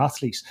faced with a new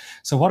athlete.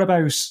 So, what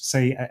about,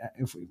 say,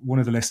 if one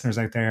of the listeners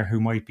out there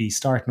who might be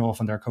starting off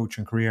in their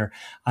coaching career,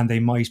 and they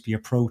might be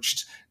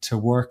approached to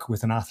work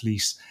with an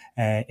athlete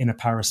in a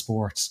para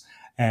sports,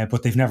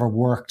 but they've never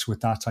worked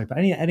with that type?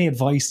 Any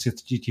advice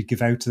that you'd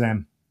give out to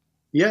them?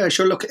 Yeah,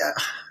 sure. Look,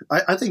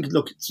 I think,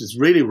 it's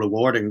really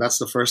rewarding. That's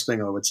the first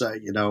thing I would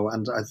say,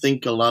 and I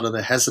think a lot of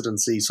the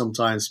hesitancy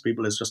sometimes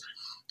people is just,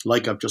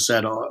 like I've just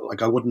said,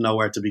 I wouldn't know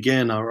where to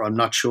begin, or I'm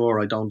not sure,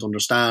 I don't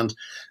understand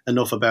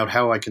enough about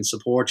how I can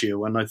support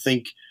you. And I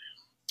think,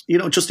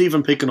 just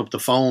even picking up the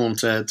phone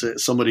to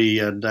somebody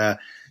and,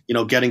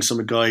 getting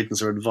some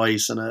guidance or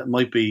advice. And it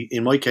might be,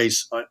 in my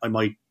case, I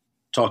might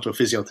talk to a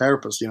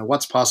physiotherapist,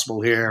 what's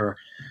possible here, or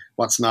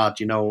what's not,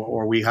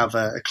 or we have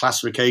a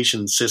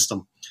classification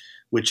system,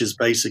 which is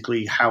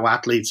basically how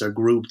athletes are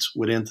grouped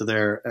within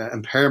their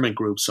impairment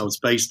groups. So it's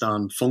based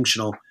on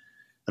functional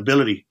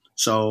ability.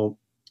 So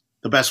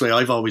the best way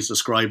I've always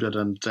described it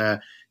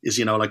is,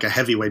 like a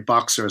heavyweight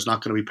boxer is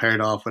not going to be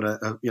paired off with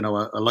a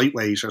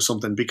lightweight or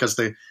something, because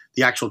the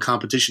actual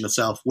competition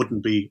itself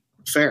wouldn't be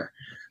fair.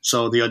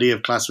 So the idea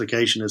of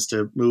classification is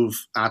to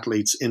move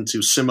athletes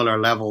into similar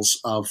levels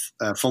of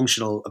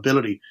functional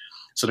ability,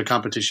 so the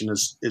competition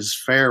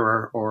is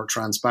fairer or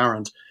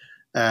transparent.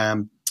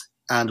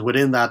 And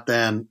within that,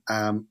 then,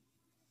 an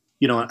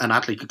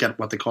athlete could get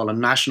what they call a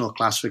national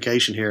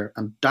classification here.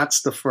 And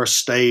that's the first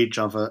stage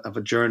of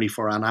a journey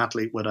for an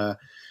athlete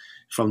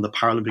from the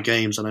Paralympic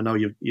Games. And I know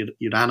you'd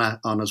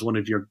Anna on as one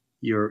of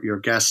your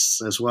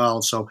guests as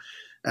well. So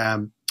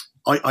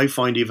I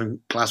find even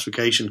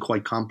classification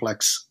quite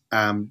complex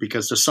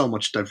because there's so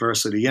much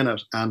diversity in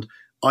it. And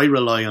I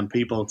rely on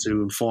people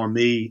to inform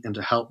me and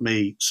to help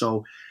me.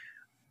 So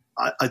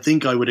I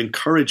think I would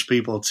encourage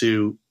people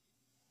to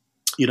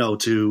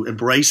to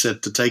embrace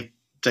it, to take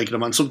it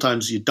on.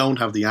 Sometimes you don't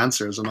have the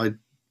answers, and I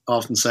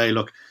often say,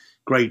 look,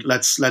 great,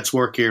 let's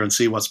work here and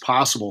see what's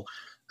possible,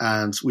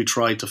 and we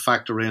try to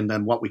factor in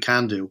then what we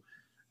can do,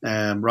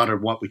 rather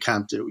than what we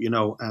can't do.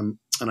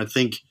 And I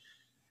think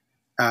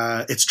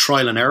it's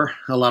trial and error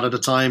a lot of the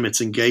time.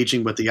 It's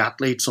engaging with the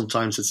athlete.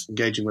 Sometimes it's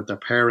engaging with their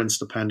parents,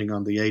 depending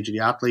on the age of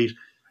the athlete,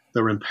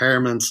 their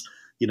impairments.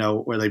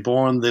 Were they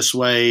born this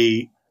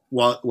way?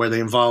 What were they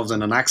involved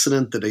in an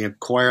accident? Did they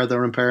acquire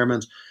their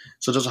impairment?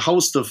 So there's a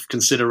host of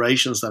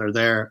considerations that are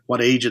there.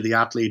 What age of the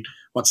athlete?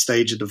 What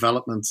stage of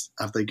development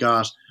have they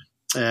got?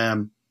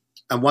 And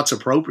what's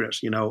appropriate?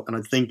 And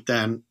I think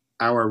then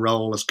our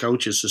role as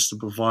coaches is to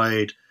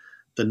provide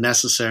the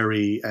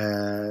necessary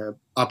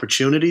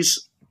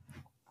opportunities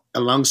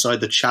alongside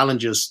the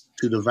challenges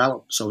to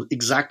develop. So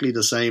exactly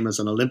the same as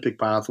an Olympic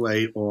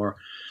pathway or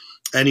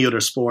any other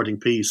sporting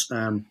piece.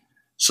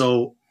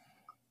 So,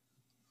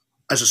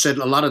 as I said,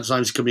 a lot of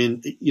times you come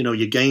in,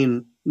 you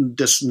gain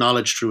this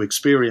knowledge through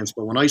experience.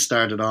 But when I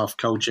started off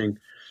coaching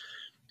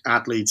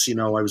athletes,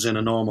 I was in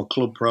a normal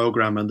club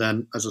program. And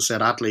then, as I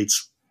said,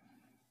 athletes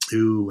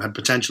who had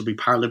potential to be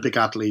Paralympic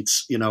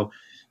athletes,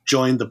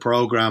 joined the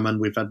program. And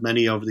we've had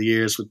many over the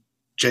years with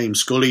James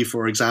Scully,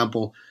 for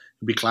example,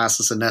 who'd be classed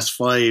as an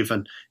S5,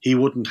 and he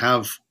wouldn't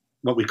have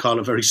what we call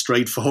a very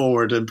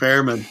straightforward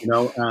impairment,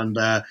 and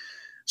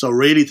so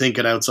really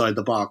thinking outside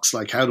the box,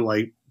 like, how do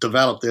I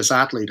develop this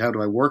athlete? How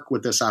do I work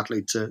with this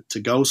athlete to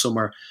go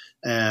somewhere?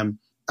 And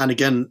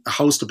again, a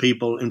host of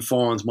people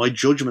informs my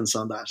judgments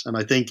on that. And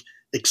I think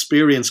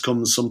experience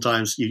comes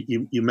sometimes,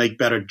 you make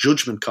better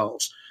judgment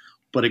calls.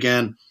 But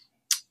again,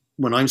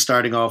 when I'm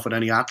starting off with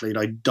any athlete,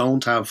 I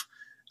don't have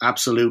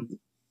absolute,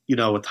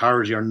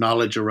 authority or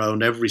knowledge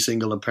around every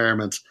single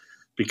impairment,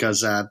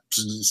 because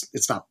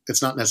it's not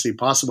necessarily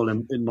possible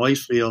in my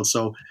field.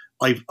 So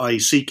I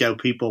seek out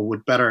people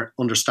with better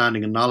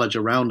understanding and knowledge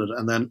around it.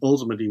 And then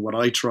ultimately what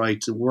I try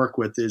to work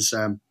with is,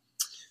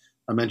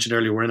 I mentioned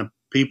earlier, we're in a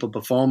people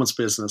performance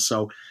business.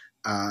 So,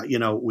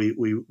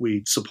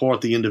 we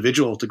support the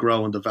individual to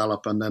grow and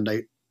develop, and then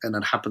it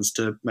happens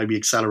to maybe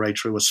accelerate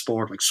through a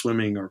sport like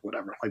swimming or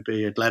whatever it might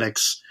be,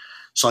 athletics,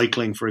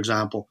 cycling, for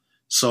example.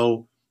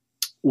 So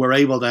we're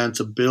able then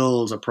to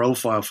build a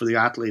profile for the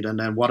athlete, and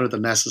then what are the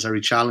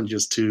necessary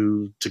challenges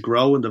to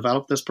grow and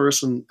develop this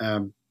person.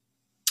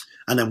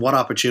 And then what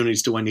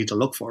opportunities do I need to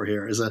look for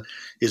here? Is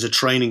it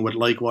training with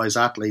likewise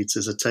athletes?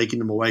 Is it taking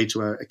them away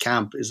to a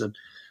camp? Is it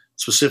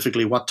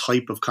specifically what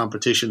type of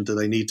competition do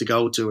they need to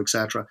go to,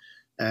 etc.?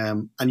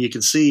 And you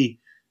can see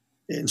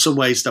in some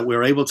ways that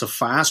we're able to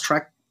fast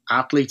track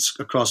athletes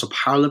across a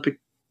Paralympic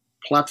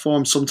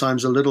platform,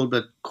 sometimes a little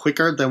bit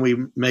quicker than we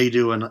may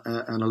do an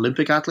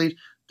Olympic athlete,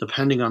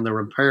 depending on their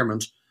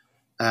impairment.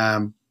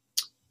 But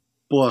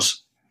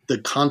the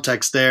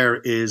context there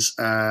is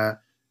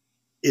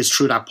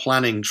through that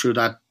planning, through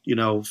that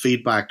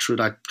feedback, through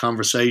that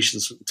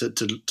conversations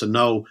to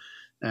know.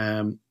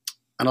 And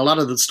a lot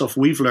of the stuff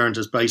we've learned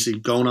is basically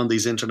going on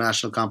these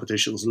international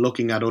competitions,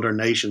 looking at other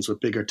nations with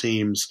bigger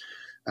teams.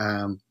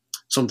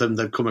 Sometimes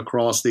they've come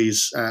across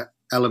these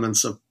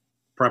elements of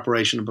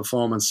preparation and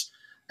performance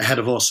ahead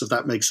of us, if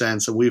that makes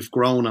sense. And we've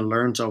grown and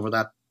learned over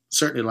that,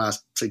 certainly the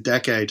last, say,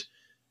 decade.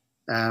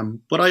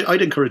 But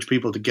I'd encourage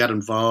people to get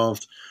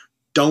involved.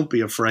 Don't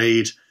be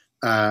afraid.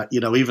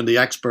 Even the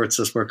experts,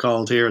 as we're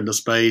called here in the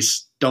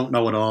space, don't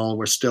know it all.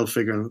 We're still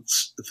figuring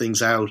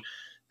things out.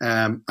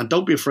 And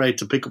don't be afraid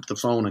to pick up the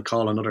phone and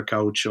call another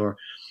coach, or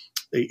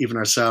even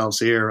ourselves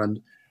here.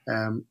 And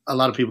a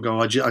lot of people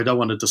go, I don't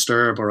want to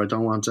disturb, or I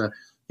don't want to,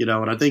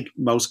 and I think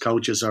most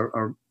coaches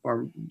are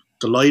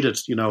delighted,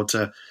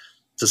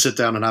 to sit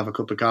down and have a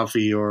cup of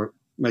coffee, or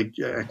make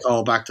a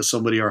call back to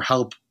somebody, or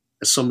help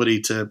somebody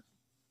to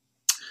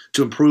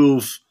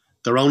improve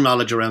their own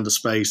knowledge around the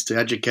space, to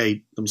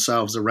educate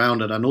themselves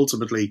around it. And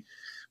ultimately,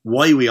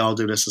 why we all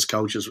do this as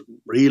coaches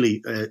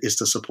really is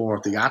to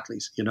support the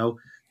athletes,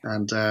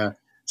 And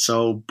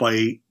so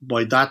by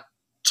that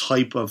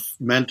type of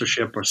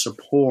mentorship or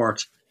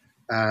support,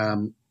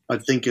 I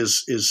think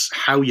is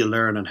how you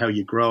learn and how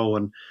you grow.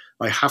 And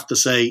I have to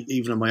say,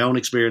 even in my own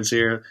experience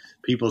here,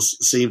 people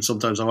seem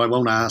sometimes, I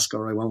won't ask,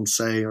 or I won't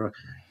say, or,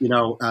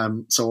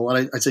 so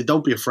I'd say,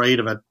 don't be afraid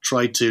of it.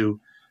 Try to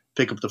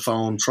pick up the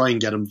phone, try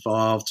and get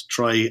involved,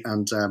 try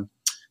and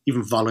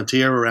even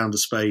volunteer around the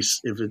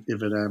space if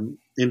it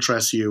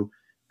interests you.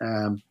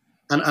 And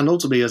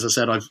ultimately, as I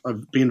said,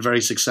 I've been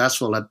very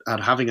successful at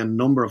having a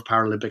number of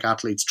Paralympic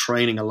athletes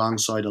training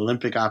alongside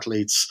Olympic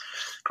athletes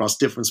across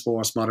different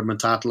sports, modern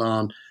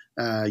pentathlon,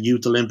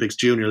 Youth Olympics,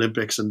 Junior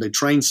Olympics, and they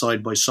train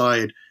side by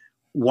side.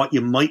 What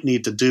you might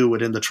need to do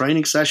within the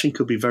training session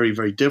could be very,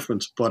 very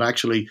different, but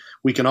actually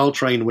we can all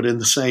train within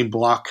the same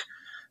block.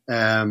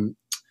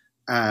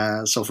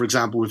 So, for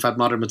example, we've had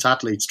modern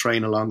pentathletes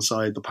train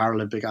alongside the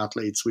Paralympic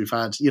athletes. We've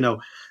had,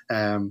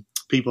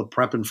 people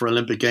prepping for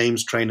Olympic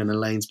Games training in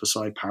lanes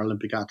beside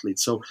Paralympic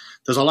athletes. So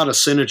there's a lot of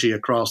synergy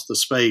across the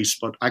space,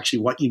 but actually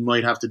what you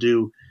might have to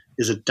do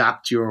is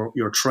adapt your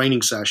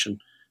training session.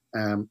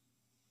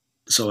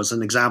 So as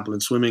an example, in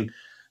swimming,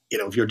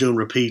 if you're doing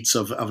repeats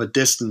of a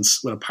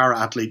distance with a para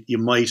athlete, you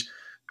might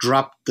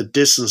drop the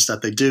distance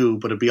that they do,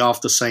 but it'd be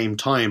off the same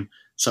time.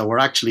 So we're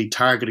actually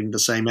targeting the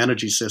same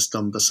energy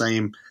system, the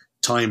same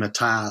time at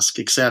task,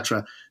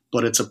 etc.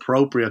 But it's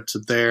appropriate to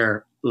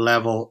their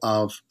level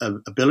of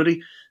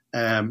ability.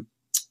 And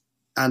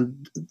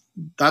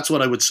that's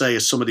what I would say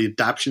is some of the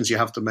adaptations you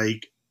have to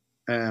make.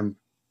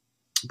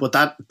 But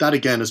that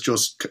again is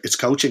it's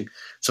coaching.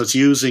 So it's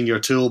using your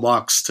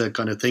toolbox to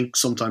kind of think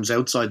sometimes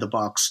outside the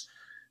box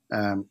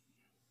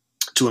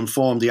to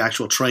inform the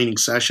actual training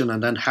session.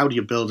 And then how do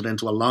you build it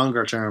into a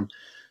longer term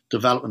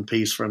development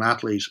piece for an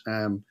athlete?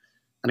 And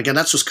again,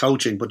 that's just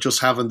coaching, but just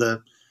having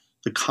the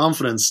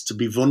confidence to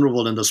be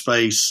vulnerable in the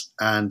space.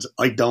 And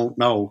I don't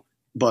know,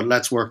 but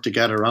let's work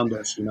together on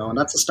this, and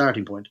that's a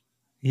starting point.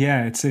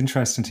 Yeah, it's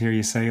interesting to hear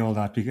you say all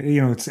that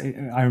because,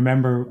 I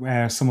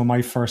remember some of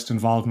my first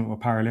involvement with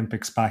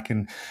Paralympics back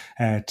in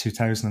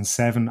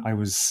 2007. I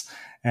was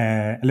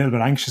a little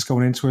bit anxious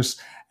going into it.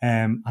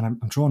 And I'm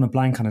drawing a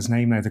blank on his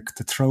name now,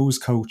 the throws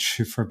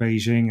coach for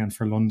Beijing and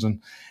for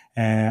London.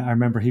 I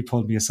remember he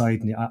pulled me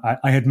aside and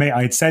I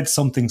had said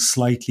something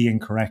slightly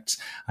incorrect,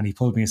 and he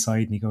pulled me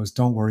aside and he goes,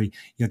 "Don't worry,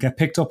 you'll get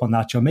picked up on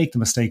that. You'll make the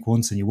mistake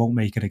once and you won't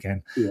make it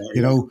again." Yeah,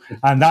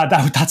 and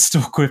that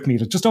stuck with me.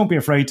 Just don't be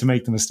afraid to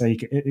make the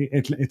mistake.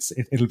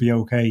 It'll be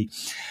okay.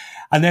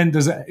 And then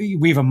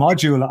we have a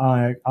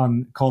module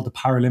on called the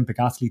Paralympic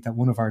Athlete that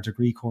one of our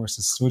degree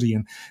courses study,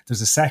 and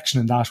there's a section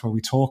in that where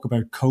we talk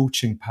about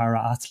coaching para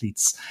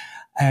athletes.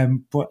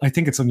 But I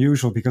think it's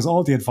unusual because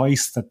all the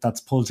advice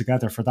that's pulled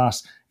together for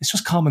that, it's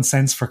just common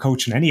sense for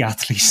coaching any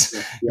athlete.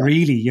 Yeah.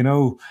 Really,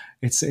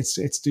 it's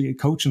the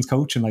coaching's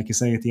coaching, like you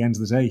say, at the end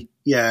of the day.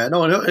 Yeah,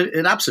 no,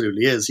 it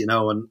absolutely is,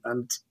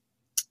 and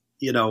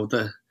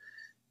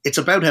it's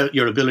about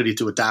your ability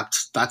to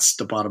adapt. That's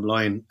the bottom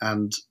line.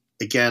 And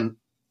again,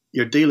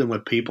 you're dealing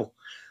with people.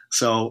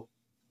 So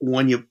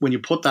when you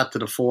put that to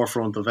the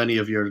forefront of any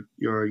of your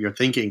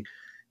thinking,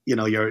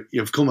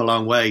 you've come a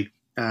long way.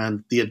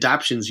 And the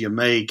adaptations you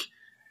make,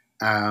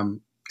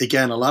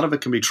 again, a lot of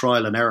it can be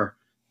trial and error,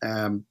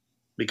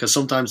 because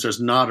sometimes there's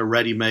not a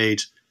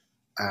ready-made,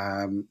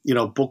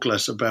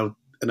 booklet about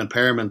an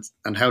impairment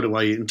and how do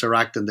I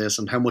interact in this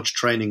and how much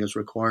training is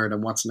required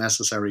and what's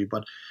necessary.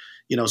 But,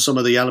 some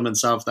of the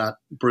elements of that,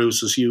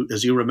 Bruce, as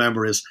you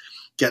remember, is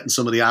getting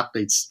some of the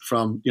athletes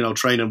from,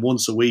 training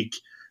once a week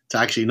to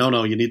actually,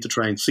 no, you need to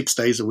train 6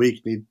 days a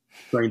week, you need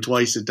to train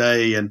twice a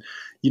day. And,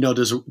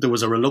 there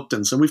was a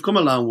reluctance, and we've come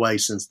a long way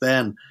since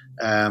then.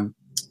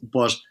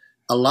 But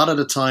a lot of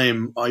the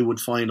time I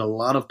would find a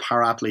lot of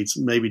para athletes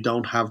maybe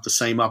don't have the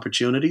same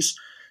opportunities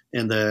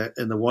in the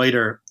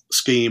wider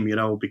scheme,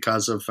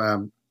 because of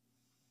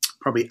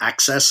probably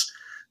access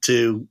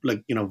to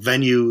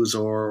venues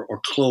or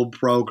club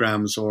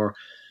programs, or,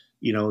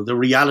 the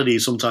reality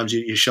is sometimes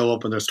you show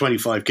up and there's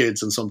 25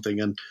 kids and something,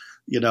 and,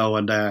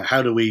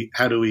 how do we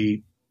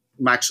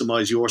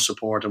maximize your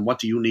support and what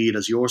do you need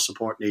as your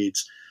support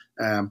needs?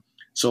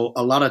 So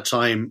a lot of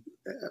time,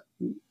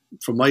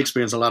 from my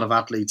experience, a lot of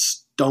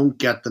athletes don't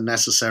get the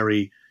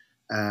necessary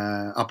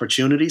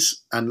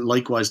opportunities, and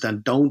likewise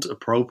then don't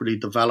appropriately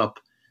develop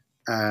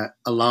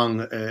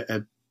along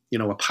a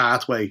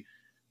pathway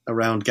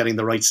around getting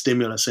the right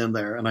stimulus in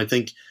there. And I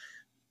think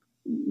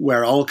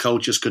where all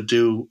coaches could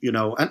do,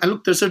 and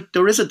look,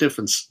 there is a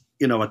difference,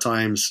 at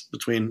times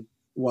between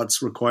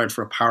what's required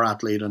for a para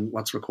athlete and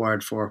what's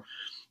required for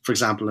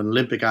example, an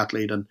Olympic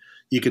athlete, and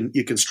you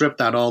can strip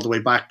that all the way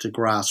back to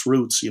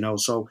grassroots,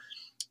 So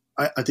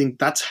I think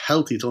that's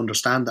healthy to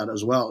understand that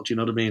as well. Do you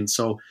know what I mean?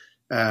 So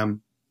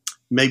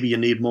maybe you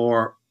need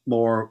more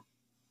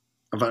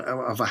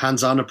of a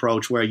hands-on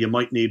approach where you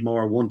might need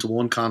more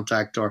one-to-one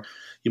contact, or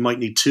you might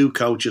need two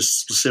coaches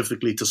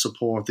specifically to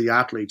support the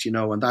athlete,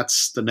 and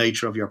that's the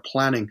nature of your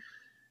planning.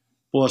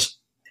 But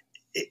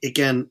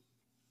again,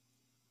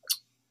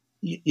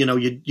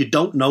 you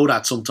don't know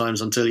that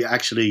sometimes until you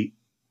actually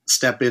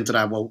step into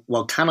that.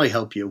 Well, can I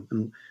help you?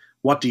 And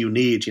what do you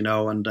need?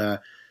 And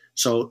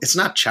so it's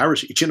not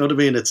charity. Do you know what I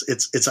mean?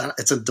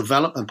 It's a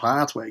development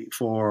pathway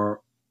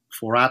for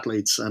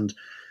athletes, and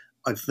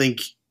I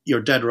think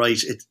you're dead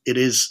right. It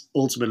is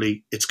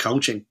ultimately it's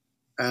coaching,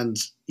 and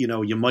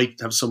you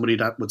might have somebody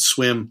that would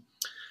swim,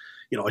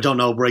 I don't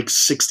know, break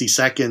 60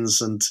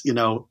 seconds, and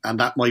and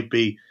that might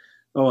be,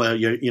 what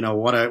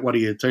are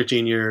you,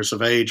 13 years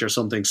of age or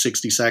something,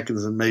 60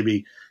 seconds, and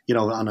maybe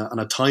on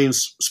a time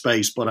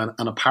space, but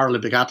on a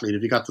Paralympic athlete,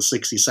 if you got the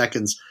 60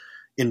 seconds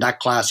in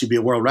that class, you'd be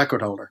a world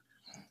record holder.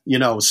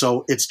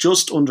 So it's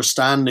just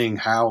understanding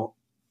how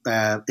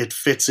it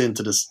fits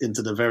into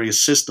the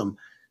various system,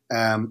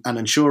 and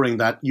ensuring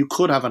that you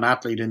could have an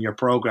athlete in your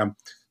program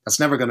that's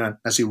never going to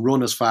necessarily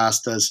run as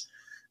fast as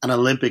an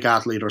Olympic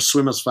athlete or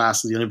swim as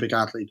fast as the Olympic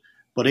athlete.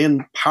 But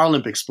in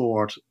Paralympic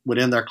sport,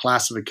 within their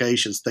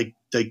classifications,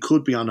 they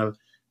could be on a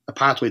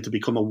pathway to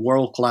become a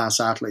world-class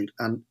athlete.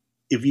 And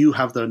if you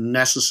have the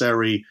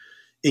necessary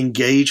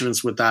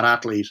engagements with that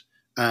athlete,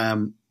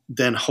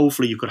 then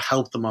hopefully you could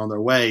help them on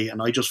their way.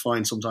 And I just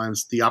find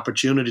sometimes the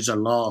opportunities are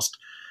lost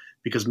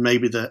because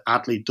maybe the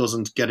athlete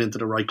doesn't get into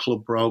the right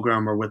club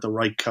program or with the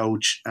right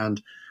coach,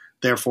 and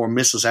therefore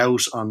misses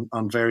out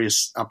on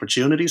various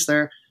opportunities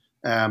there.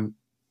 And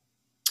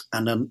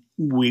then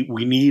we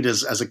need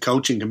as a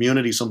coaching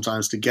community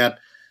sometimes to get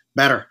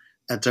better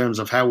in terms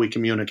of how we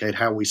communicate,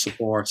 how we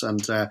support.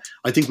 And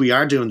I think we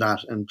are doing that,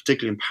 and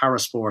particularly in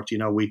parasport,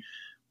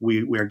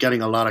 we are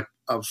getting a lot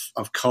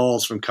of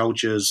calls from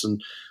coaches,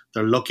 and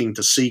they're looking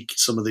to seek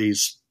some of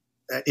these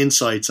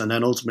insights. And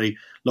then ultimately,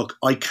 look,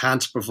 I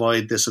can't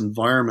provide this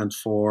environment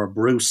for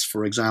Bruce,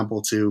 for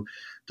example, to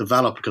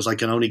develop, because I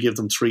can only give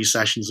them 3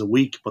 sessions a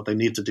week, but they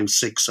need to do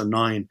 6 or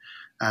 9.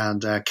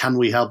 And can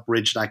we help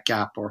bridge that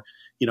gap? Or,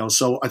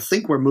 so I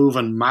think we're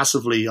moving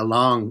massively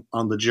along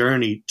on the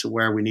journey to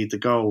where we need to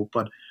go.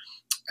 But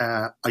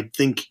I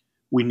think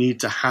we need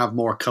to have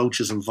more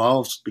coaches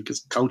involved,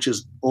 because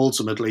coaches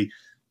ultimately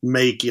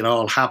make it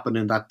all happen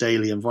in that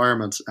daily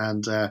environment.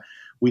 And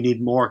we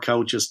need more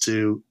coaches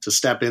to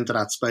step into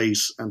that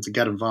space and to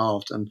get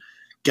involved. And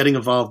getting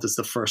involved is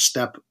the first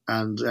step.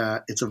 And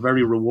it's a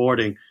very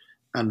rewarding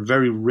and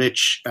very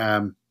rich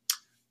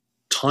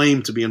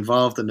time to be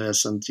involved in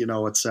this. And,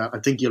 it's I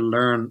think you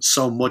learn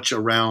so much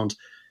around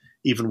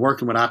even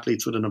working with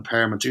athletes with an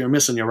impairment. You're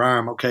missing your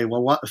arm. Okay,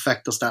 well, what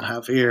effect does that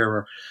have here?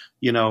 Or,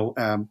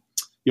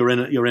 you're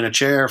in a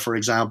chair, for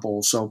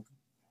example. So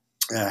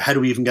how do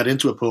we even get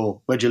into a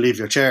pool? Where'd you leave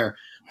your chair?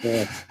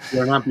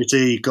 You're an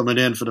amputee coming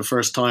in for the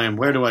first time.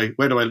 Where do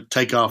I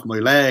take off my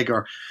leg?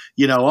 Or,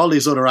 all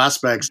these other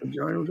aspects.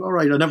 All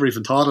right, I never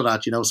even thought of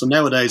that, So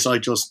nowadays I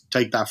just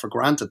take that for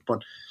granted.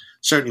 But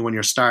certainly when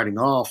you're starting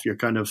off, you're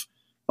kind of,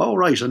 oh,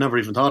 right, I never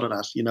even thought of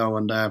that,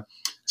 And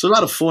so a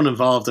lot of fun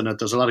involved in it.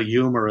 There's a lot of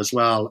humor as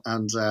well.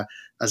 And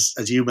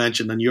as you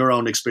mentioned in your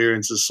own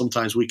experiences,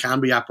 sometimes we can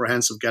be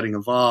apprehensive getting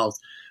involved.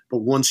 But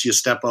once you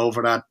step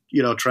over that,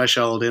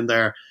 threshold in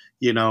there,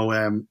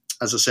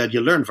 as I said,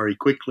 you learn very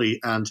quickly.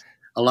 And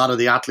a lot of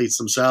the athletes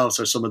themselves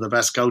are some of the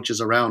best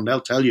coaches around.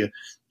 They'll tell you,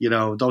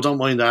 don't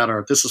mind that,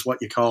 or this is what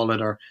you call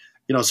it, or,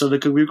 so there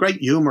could be great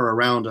humor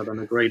around it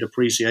and a great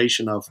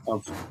appreciation of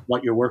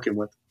what you're working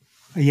with.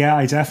 Yeah,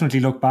 I definitely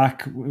look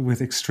back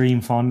with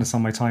extreme fondness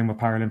on my time with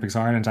Paralympics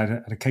Ireland. I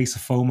had a case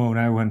of FOMO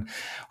now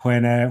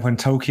when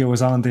Tokyo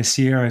was on this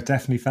year. I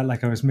definitely felt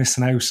like I was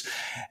missing out.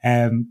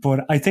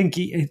 But I think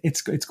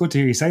it's good to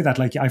hear you say that.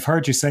 Like, I've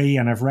heard you say,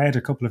 and I've read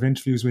a couple of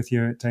interviews with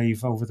you,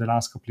 Dave, over the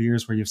last couple of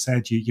years, where you've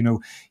said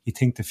you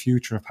think the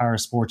future of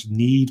parasport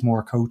need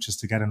more coaches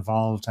to get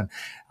involved.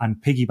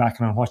 And piggybacking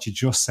on what you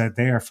just said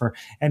there, for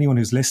anyone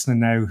who's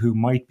listening now who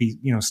might be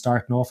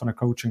starting off on a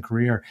coaching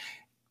career,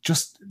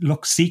 just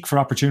seek for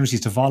opportunities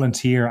to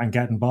volunteer and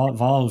get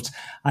involved.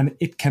 And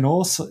it can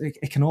also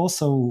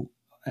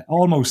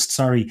almost,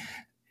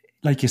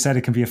 like you said,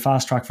 it can be a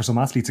fast track for some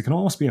athletes. It can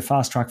almost be a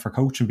fast track for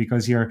coaching,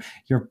 because you're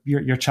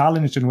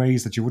challenged in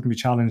ways that you wouldn't be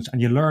challenged,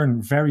 and you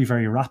learn very,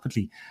 very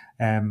rapidly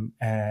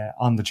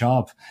on the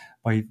job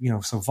by,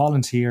 so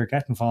volunteer,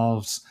 get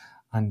involved,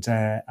 and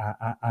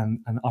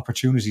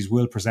opportunities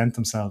will present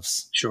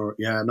themselves. Sure.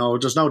 Yeah, no,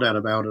 there's no doubt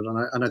about it.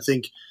 And I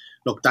think,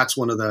 look, that's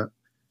one of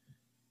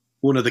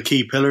the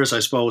key pillars, I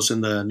suppose,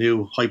 in the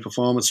new high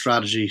performance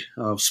strategy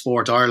of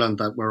Sport Ireland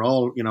that we're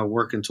all,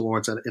 working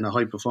towards in a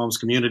high performance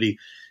community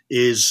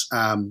is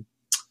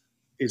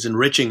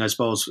enriching, I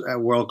suppose,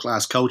 world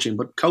class coaching,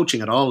 but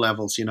coaching at all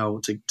levels,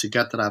 to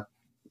get to that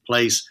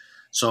place.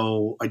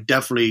 So I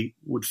definitely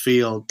would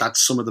feel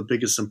that's some of the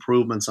biggest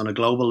improvements on a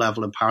global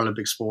level in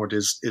Paralympic sport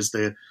is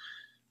the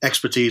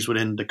expertise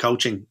within the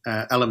coaching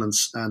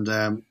elements,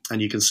 and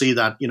you can see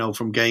that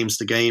from games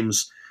to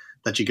games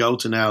that you go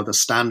to now, the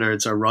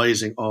standards are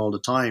rising all the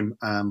time.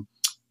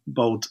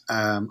 Both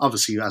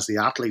obviously as the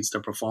athletes,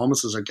 their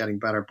performances are getting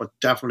better, but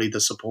definitely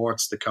the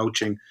supports, the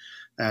coaching,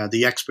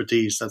 the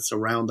expertise that's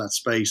around that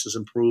space is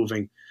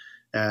improving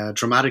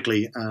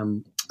dramatically.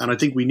 And I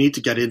think we need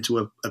to get into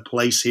a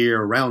place here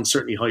around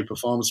certainly high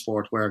performance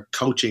sport where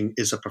coaching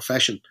is a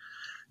profession,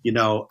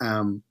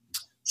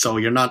 so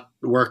you're not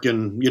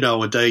working,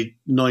 a day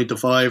 9 to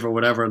 5 or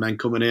whatever, and then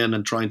coming in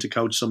and trying to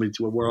coach somebody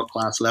to a world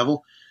class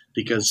level.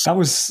 Because that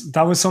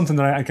was something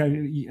that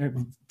I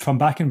from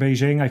back in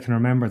Beijing, I can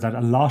remember that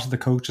a lot of the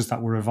coaches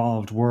that were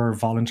involved were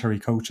voluntary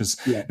coaches.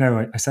 Yeah.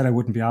 Now, I said I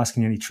wouldn't be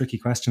asking you any tricky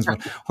questions,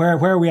 but where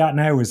are we at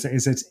now?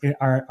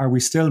 Are we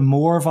still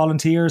more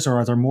volunteers, or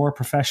are there more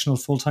professional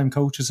full-time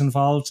coaches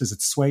involved? Is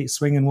it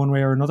swinging one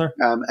way or another?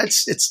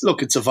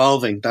 It's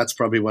evolving. That's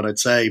probably what I'd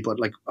say. But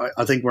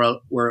I think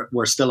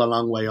we're still a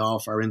long way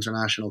off our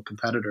international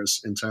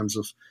competitors in terms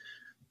of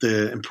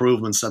the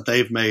improvements that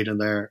they've made in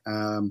there.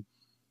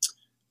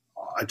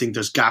 I think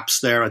there's gaps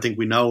there. I think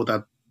we know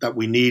that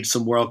we need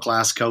some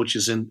world-class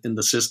coaches in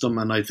the system.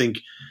 And I think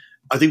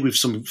we've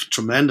some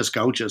tremendous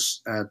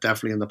coaches,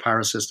 definitely in the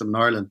para system in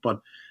Ireland,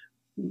 but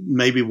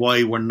maybe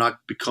why we're not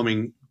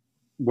becoming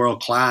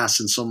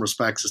world-class in some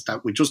respects is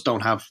that we just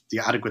don't have the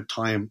adequate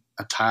time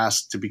at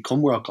task to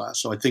become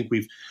world-class. So I think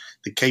we've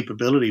the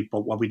capability,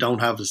 but what we don't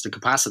have is the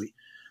capacity.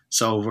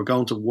 So we're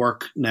going to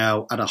work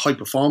now at a high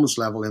performance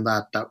level in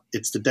that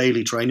it's the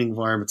daily training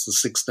environment, it's the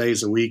 6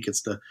 days a week,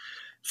 it's the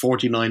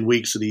 49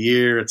 weeks of the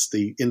year. It's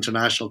the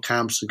international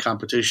camps and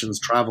competitions,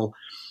 travel.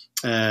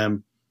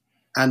 And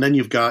then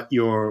you've got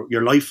your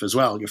life as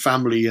well, your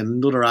family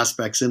and other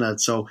aspects in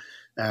it. So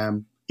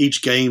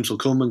each games will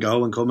come and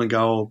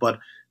go, but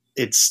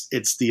it's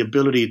the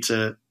ability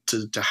to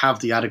have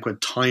the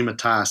adequate time at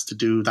task to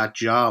do that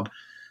job,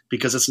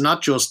 because it's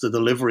not just the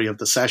delivery of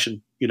the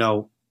session,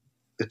 a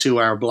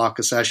 2-hour block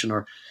a session,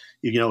 or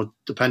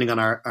depending on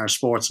our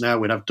sports now,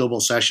 we'd have double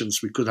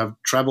sessions. We could have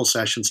treble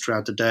sessions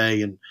throughout the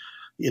day, and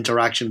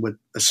interaction with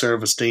a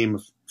service team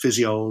of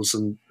physios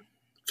and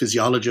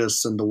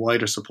physiologists and the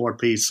wider support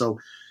piece. So,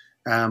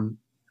 and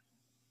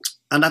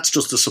that's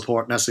just to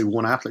support necessarily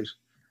one athlete,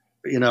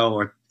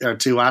 or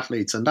two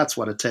athletes, and that's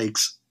what it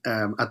takes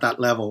at that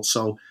level.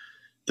 So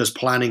there's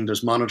planning,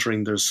 there's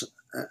monitoring, there's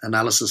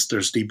analysis,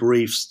 there's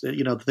debriefs,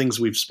 the things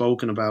we've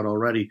spoken about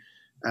already.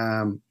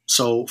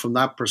 So from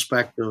that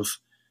perspective,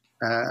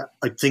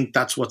 I think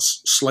that's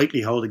what's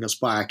slightly holding us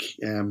back.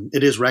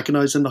 It is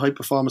recognised in the high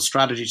performance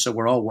strategy, so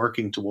we're all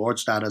working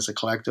towards that as a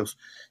collective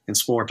in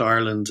Sport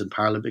Ireland and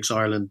Paralympics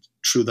Ireland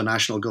through the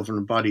national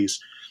governing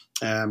bodies.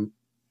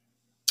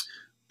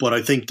 But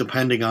I think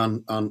depending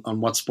on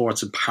what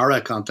sports and para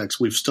context,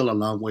 we've still a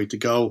long way to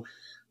go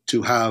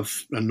to have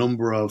a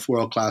number of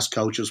world-class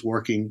coaches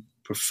working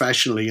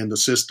professionally in the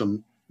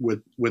system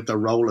with their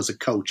role as a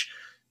coach,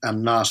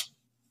 and not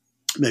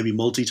maybe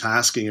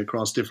multitasking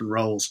across different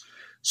roles.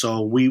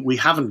 So we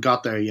haven't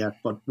got there yet,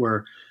 but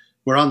we're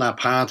on that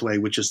pathway,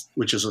 which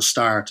is a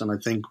start. And I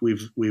think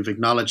we've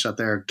acknowledged that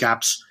there are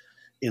gaps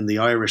in the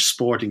Irish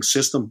sporting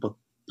system, but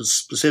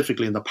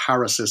specifically in the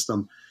para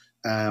system.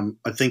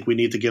 I think we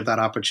need to give that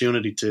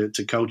opportunity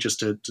to coaches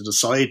to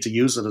decide to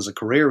use it as a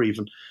career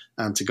even,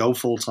 and to go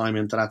full time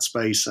into that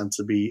space and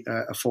to be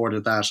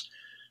afforded that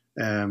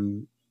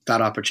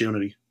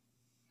opportunity.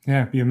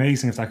 Yeah, it'd be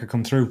amazing if that could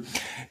come through.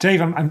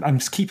 Dave, I'm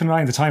just keeping an eye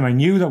on the time. I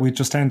knew that we'd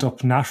just end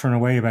up nattering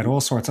away about all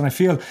sorts, and I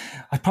feel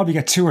I'd probably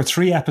get 2 or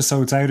 3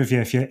 episodes out of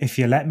you if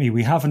you let me.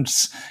 We haven't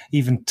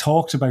even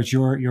talked about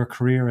your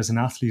career as an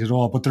athlete at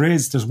all, but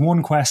there's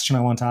one question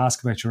I want to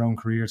ask about your own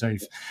career,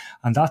 Dave,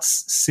 and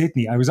that's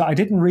Sydney. I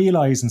didn't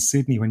realise in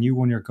Sydney when you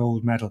won your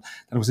gold medal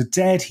that it was a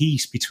dead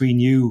heat between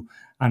you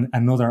and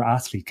another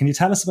athlete. Can you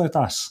tell us about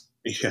that?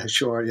 Yeah,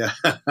 sure. Yeah,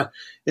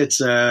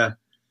 it's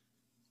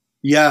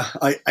yeah,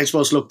 I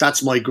suppose, look,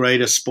 that's my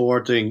greatest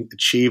sporting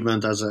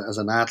achievement as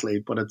an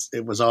athlete, but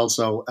it was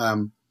also,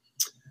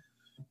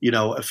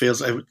 it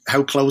feels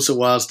how close it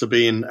was to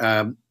being,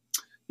 not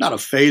a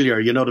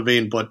failure, you know what I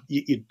mean? But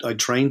I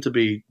trained to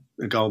be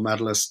a gold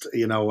medalist,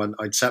 and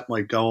I'd set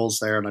my goals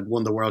there, and I'd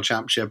won the world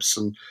championships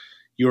and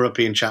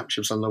European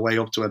championships on the way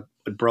up to it.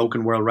 I'd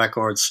broken world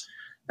records,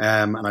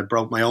 and I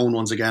broke my own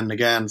ones again and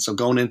again. So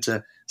going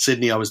into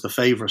Sydney, I was the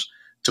favourite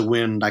to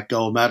win that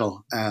gold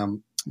medal.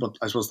 But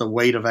I suppose the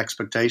weight of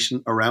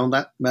expectation around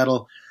that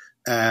medal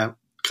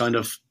kind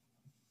of,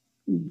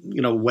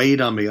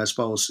 weighed on me, I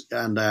suppose.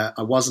 And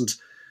I wasn't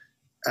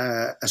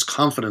as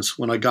confident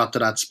when I got to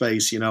that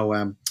space,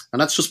 and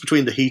that's just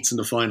between the heats and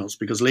the finals,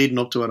 because leading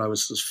up to it, I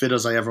was as fit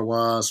as I ever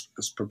was,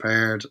 as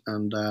prepared.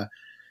 And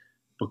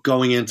but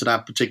going into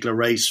that particular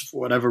race,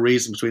 for whatever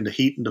reason, between the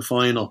heat and the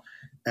final,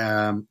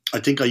 I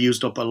think I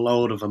used up a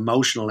load of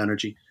emotional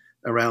energy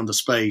around the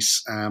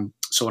space.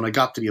 So when I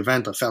got to the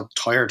event, I felt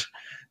tired.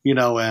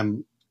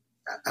 And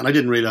I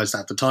didn't realize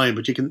that at the time,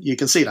 but you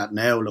can see that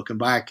now looking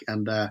back,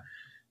 and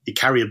you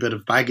carry a bit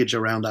of baggage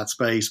around that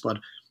space. But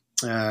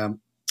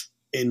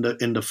in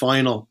the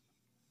final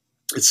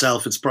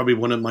itself, it's probably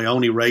one of my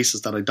only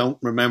races that I don't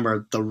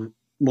remember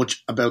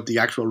much about the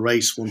actual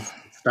race when it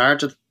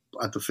started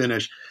at the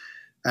finish.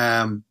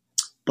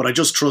 But I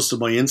just trusted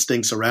my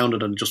instincts around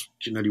it and just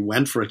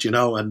went for it,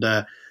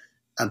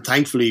 and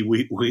thankfully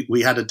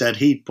we had a dead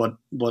heat, but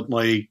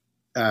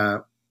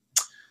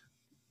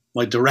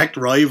my direct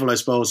rival, I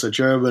suppose, a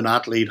German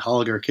athlete,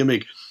 Holger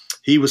Kimmich,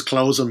 he was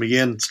closing me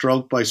in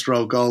stroke by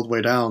stroke all the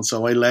way down.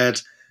 So I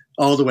led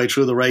all the way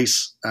through the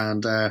race,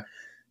 and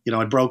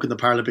I'd broken the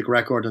Paralympic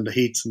record in the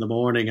heats in the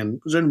morning and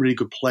was in a really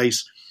good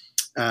place.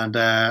 And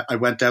I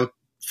went out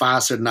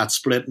faster than that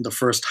split in the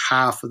first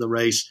half of the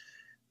race.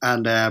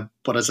 And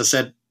but as I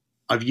said,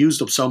 I've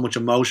used up so much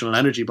emotional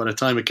energy. By the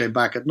time it came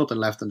back, I had nothing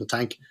left in the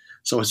tank.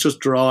 So it's just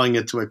drawing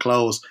it to a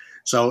close.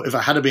 So if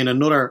I had been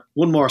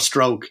one more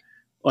stroke,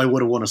 I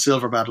would have won a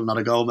silver medal, not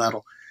a gold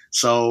medal.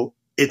 So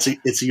it's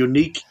a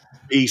unique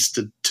piece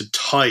to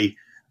tie,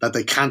 that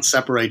they can't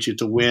separate you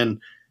to win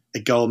a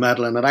gold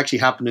medal. And it actually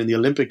happened in the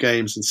Olympic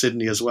Games in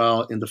Sydney as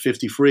well. In the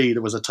 50 free,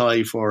 there was a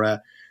tie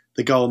for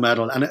the gold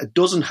medal, and it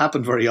doesn't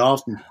happen very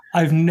often.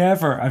 I've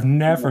never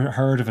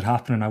heard of it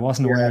happening. I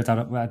wasn't aware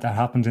that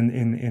happened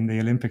in the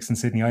Olympics in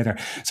Sydney either.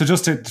 So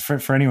just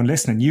for anyone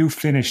listening, you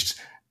finished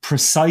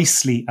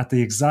precisely at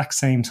the exact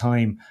same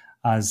time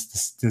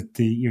as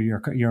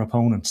your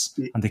opponents,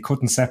 and they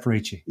couldn't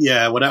separate you.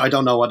 Yeah, well, I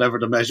don't know whatever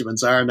the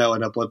measurements are now,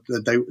 but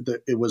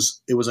it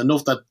was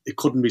enough that it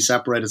couldn't be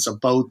separated. So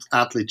both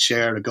athletes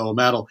share a gold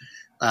medal,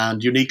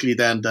 and uniquely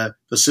then the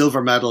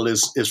silver medal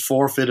is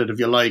forfeited, if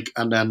you like,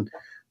 and then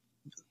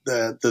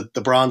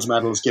the bronze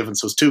medal was given.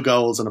 So it's 2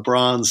 golds and a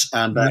bronze.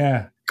 And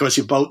of course,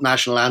 you both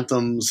national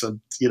anthems. And,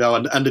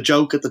 and the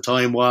joke at the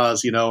time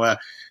was, you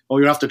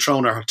have to throw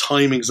in our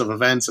timings of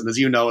events. And as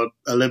you know,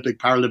 Olympic,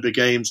 Paralympic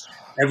Games,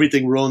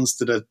 everything runs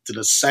to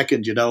the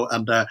second,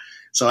 and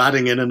so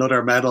adding in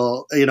another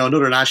medal,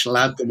 another national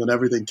anthem and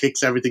everything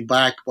kicks everything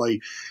back by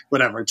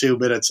 2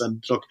 minutes.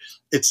 And look,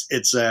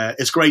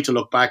 it's great to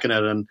look back at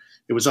it. And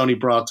it was only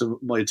brought to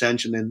my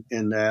attention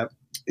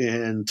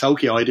in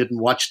Tokyo. I didn't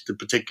watch the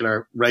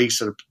particular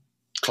race or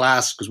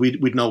class because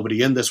we'd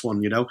nobody in this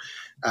one,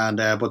 and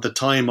but the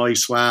time I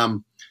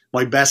swam,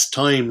 my best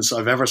times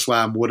I've ever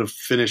swam would have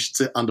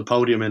finished on the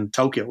podium in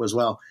Tokyo as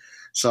well.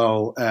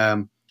 So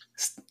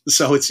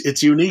so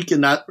it's unique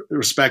in that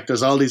respect.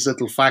 There's all these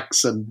little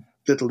facts and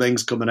little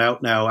things coming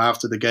out now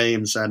after the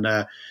games, and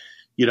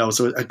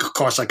so of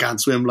course I can't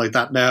swim like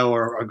that now,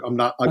 or I'm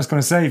not. I was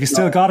going to say, have you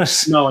still got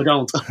it? No, I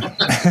don't.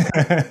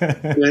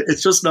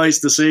 It's just nice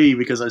to see,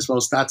 because I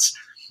suppose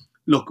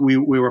we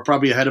were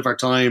probably ahead of our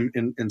time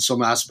in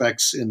some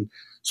aspects in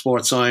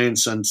sports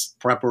science and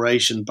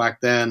preparation back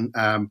then,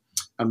 and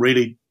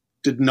really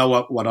didn't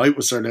know what I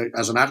was certainly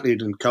as an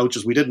athlete and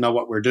coaches, we didn't know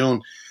what we were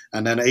doing,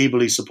 and then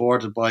ably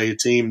supported by a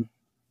team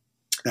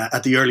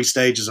at the early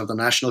stages of the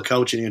National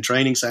Coaching and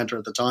Training Centre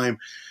at the time.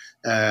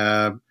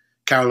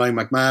 Caroline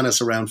McManus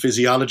around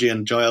physiology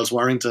and Giles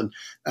Warrington,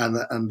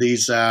 and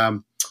these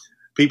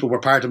people were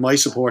part of my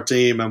support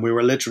team, and we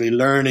were literally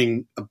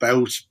learning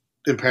about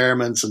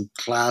impairments and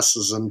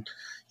classes, and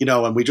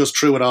and we just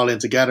threw it all in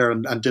together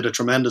and did a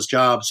tremendous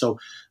job. So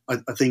I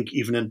think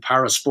even in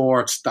para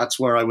sports, that's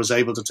where I was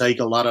able to take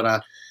a lot of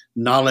that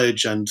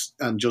knowledge and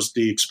just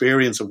the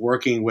experience of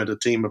working with a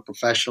team of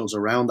professionals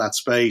around that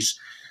space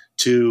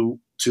to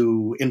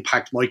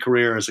impact my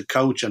career as a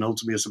coach and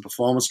ultimately as a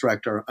performance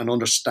director, and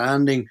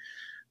understanding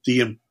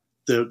the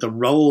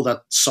role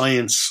that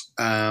science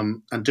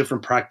and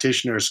different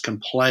practitioners can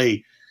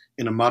play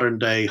in a modern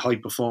day high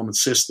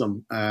performance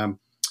system,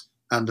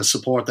 and the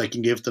support they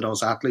can give to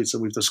those athletes.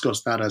 And we've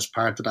discussed that as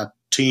part of that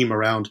team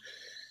around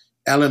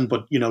Ellen,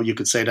 but you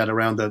could say that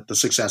around the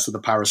success of the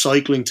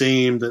paracycling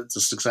team, the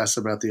success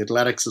about the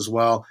athletics as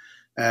well.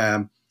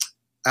 And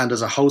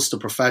there's a host of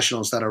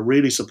professionals that are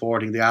really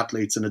supporting the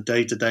athletes in a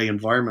day-to-day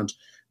environment.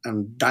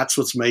 And that's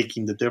what's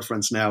making the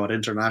difference now at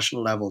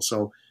international level.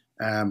 So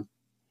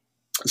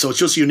so it's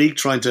just unique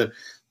trying to,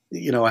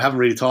 I haven't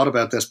really thought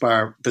about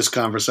this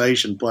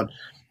conversation, but,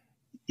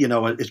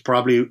 it's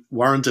probably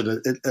warranted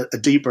a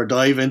deeper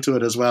dive into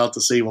it as well to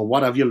see, well,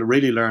 what have you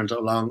really learned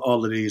along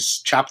all of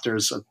these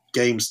chapters of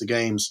games to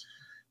games?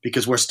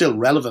 Because we're still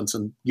relevant,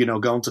 and,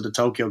 going to the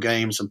Tokyo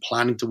Games and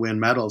planning to win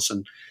medals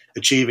and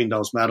achieving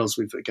those medals.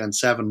 We've, again,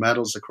 7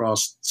 medals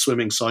across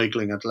swimming,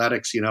 cycling,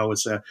 athletics.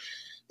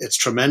 It's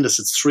tremendous.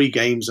 It's 3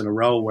 games in a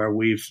row where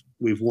we've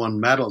won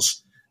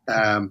medals.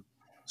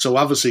 So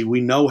obviously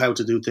we know how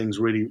to do things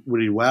really,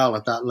 really well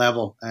at that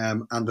level,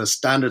 and the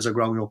standards are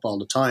growing up all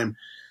the time.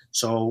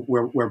 So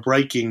we're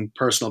breaking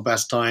personal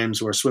best times.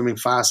 We're swimming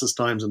fastest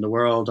times in the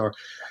world, or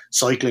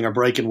cycling or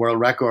breaking world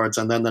records.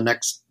 And then the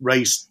next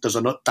race,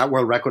 that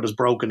world record is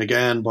broken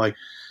again by,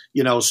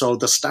 so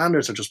the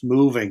standards are just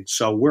moving.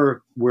 So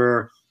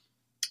we're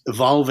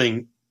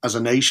evolving as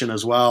a nation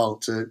as well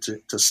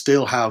to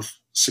still have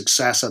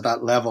success at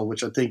that level,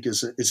 which I think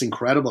is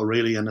incredible,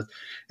 really. And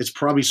it's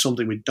probably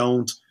something we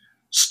don't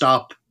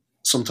stop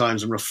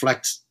sometimes and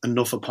reflect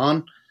enough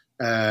upon.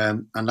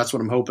 And that's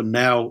what I'm hoping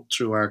now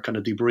through our kind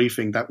of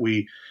debriefing, that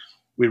we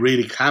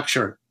really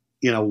capture,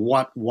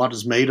 what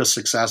has made us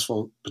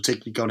successful,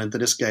 particularly going into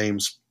this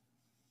games.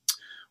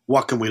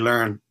 What can we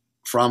learn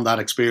from that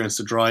experience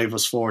to drive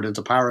us forward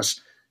into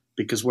Paris?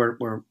 Because we're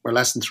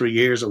less than 3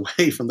 years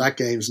away from that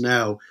games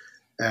now.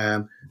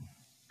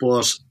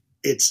 But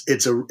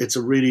it's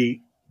a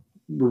really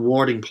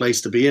rewarding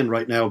place to be in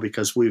right now,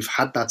 because we've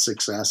had that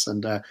success,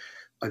 and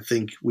I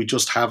think we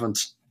just haven't,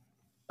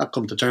 not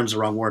come to terms, the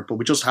wrong word, but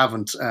we just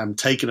haven't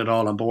taken it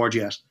all on board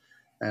yet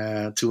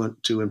to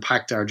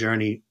impact our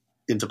journey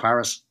into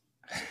Paris.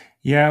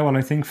 Yeah, well,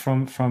 I think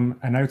from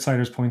an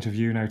outsider's point of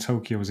view now,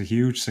 Tokyo was a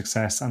huge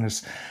success, and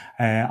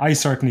I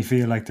certainly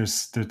feel like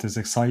there's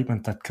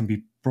excitement that can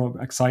be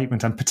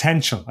excitement and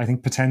potential. I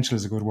think potential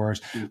is a good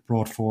word,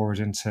 brought forward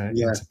into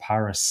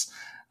Paris.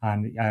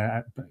 And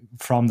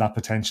from that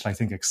potential, I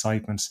think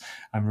excitement,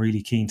 I'm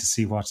really keen to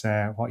see what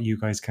you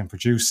guys can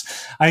produce.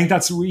 I think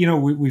that's,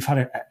 we've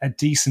had a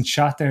decent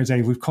chat there,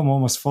 Dave. We've come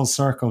almost full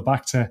circle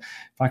back to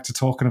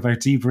talking about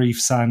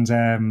debriefs and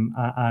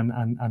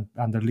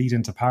the lead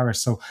into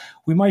Paris. So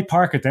we might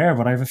park it there,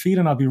 but I have a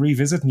feeling I'll be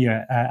revisiting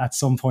you at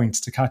some point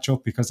to catch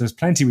up, because there's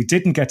plenty we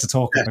didn't get to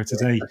talk about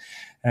today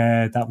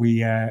that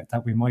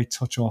we might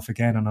touch off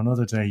again on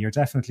another day. You're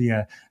definitely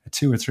a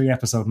 2 or 3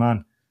 episode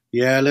man.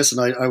 Yeah, listen,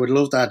 I would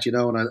love that,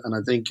 and I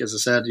think, as I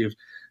said,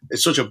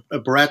 it's such a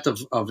breadth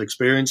of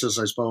experiences,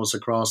 I suppose,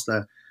 across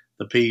the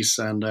piece,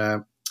 and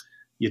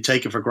you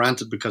take it for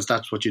granted because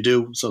that's what you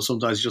do. So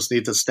sometimes you just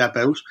need to step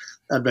out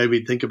and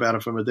maybe think about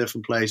it from a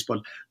different place. But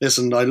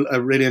listen, I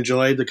really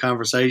enjoyed the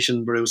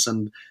conversation, Bruce.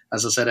 And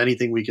as I said,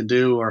 anything we can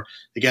do, or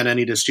again,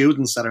 any of the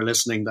students that are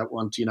listening that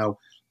want,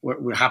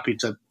 we're happy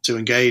to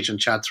engage and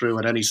chat through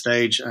at any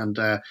stage, and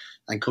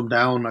come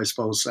down, I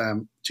suppose,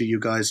 to you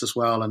guys as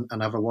well,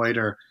 and have a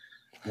wider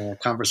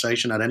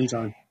conversation at any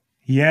time.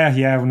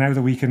 Yeah. Well, now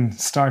that we can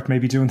start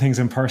maybe doing things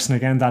in person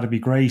again, that'd be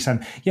great.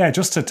 And yeah,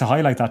 just to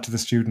highlight that to the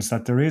students,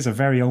 that there is a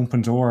very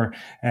open door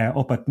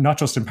up at, not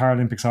just in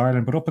Paralympics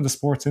Ireland, but up in the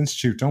Sports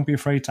Institute. Don't be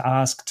afraid to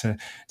ask, to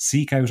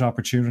seek out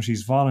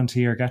opportunities,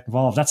 volunteer, get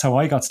involved. That's how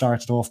I got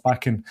started off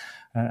back in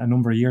a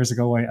number of years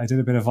ago. I did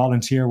a bit of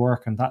volunteer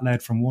work, and that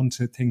led from one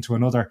thing to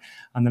another.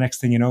 And the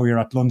next thing you know, you're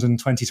at London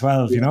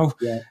 2012,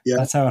 Yeah.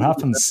 That's how it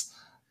happens.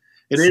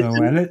 It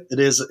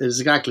is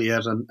exactly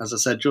it. And as I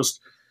said, just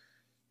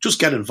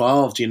get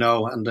involved,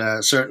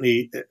 and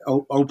certainly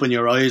open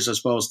your eyes, I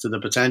suppose, to the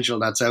potential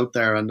that's out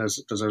there. And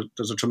there's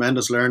a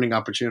tremendous learning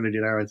opportunity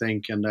there, I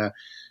think. And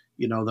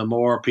the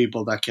more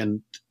people that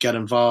can get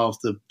involved,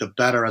 the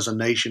better as a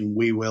nation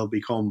we will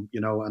become.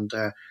 And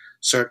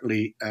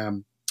certainly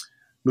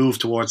move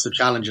towards the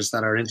challenges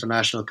that our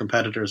international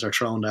competitors are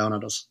throwing down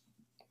at us.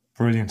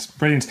 Brilliant.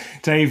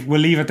 Dave,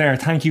 we'll leave it there.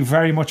 Thank you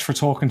very much for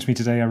talking to me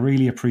today. I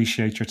really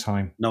appreciate your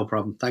time. No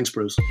problem. Thanks,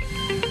 Bruce.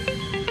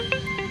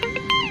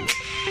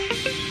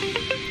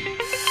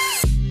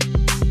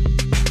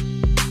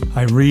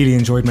 I really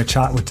enjoyed my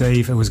chat with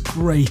Dave. It was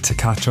great to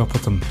catch up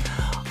with him.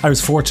 I was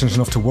fortunate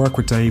enough to work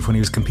with Dave when he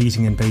was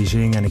competing in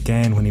Beijing, and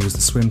again when he was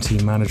the swim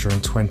team manager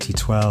in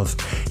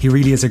 2012. He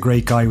really is a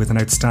great guy with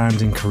an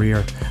outstanding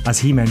career. As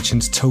he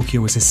mentioned,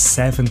 Tokyo was his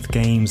 7th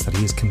games that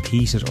he has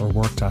competed or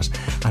worked at,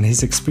 and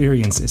his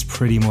experience is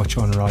pretty much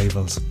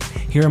unrivaled.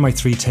 Here are my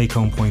 3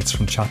 take-home points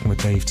from chatting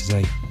with Dave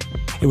today.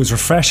 It was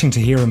refreshing to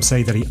hear him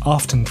say that he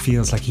often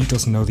feels like he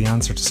doesn't know the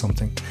answer to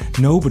something.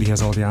 Nobody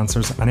has all the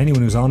answers, and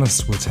anyone who's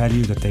honest will tell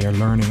you that they are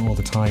learning all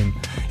the time.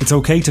 It's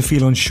okay to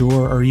feel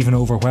unsure or even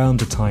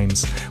overwhelmed at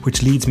times,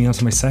 which leads me on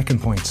to my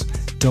second point.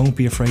 Don't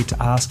be afraid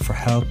to ask for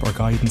help or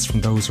guidance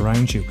from those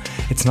around you.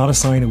 It's not a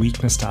sign of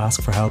weakness to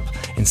ask for help.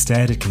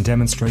 Instead, it can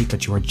demonstrate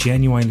that you are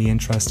genuinely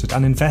interested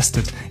and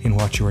invested in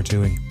what you are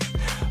doing.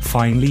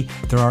 Finally,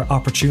 there are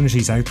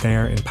opportunities out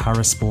there in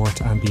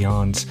parasport and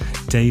beyond.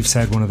 Dave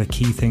said one of the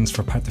key things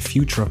for the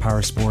future of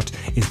parasport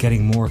is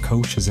getting more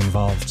coaches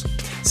involved.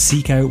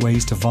 Seek out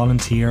ways to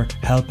volunteer,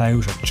 help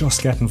out, or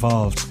just get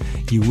involved.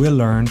 You will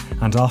learn,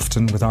 and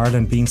often, with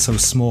Ireland being so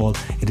small,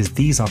 it is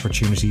these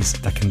opportunities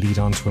that can lead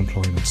on to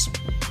employment.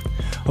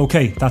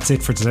 Okay, that's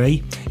it for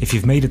today. If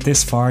you've made it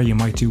this far, you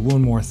might do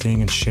one more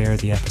thing and share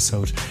the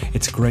episode.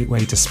 It's a great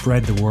way to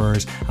spread the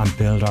word and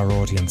build our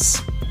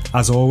audience.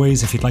 As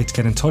always, if you'd like to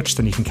get in touch,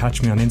 then you can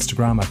catch me on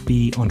Instagram at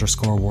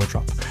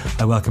b_wardrop.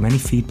 I welcome any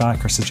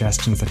feedback or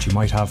suggestions that you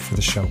might have for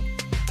the show.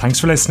 Thanks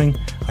for listening.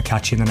 I'll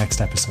catch you in the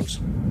next episode.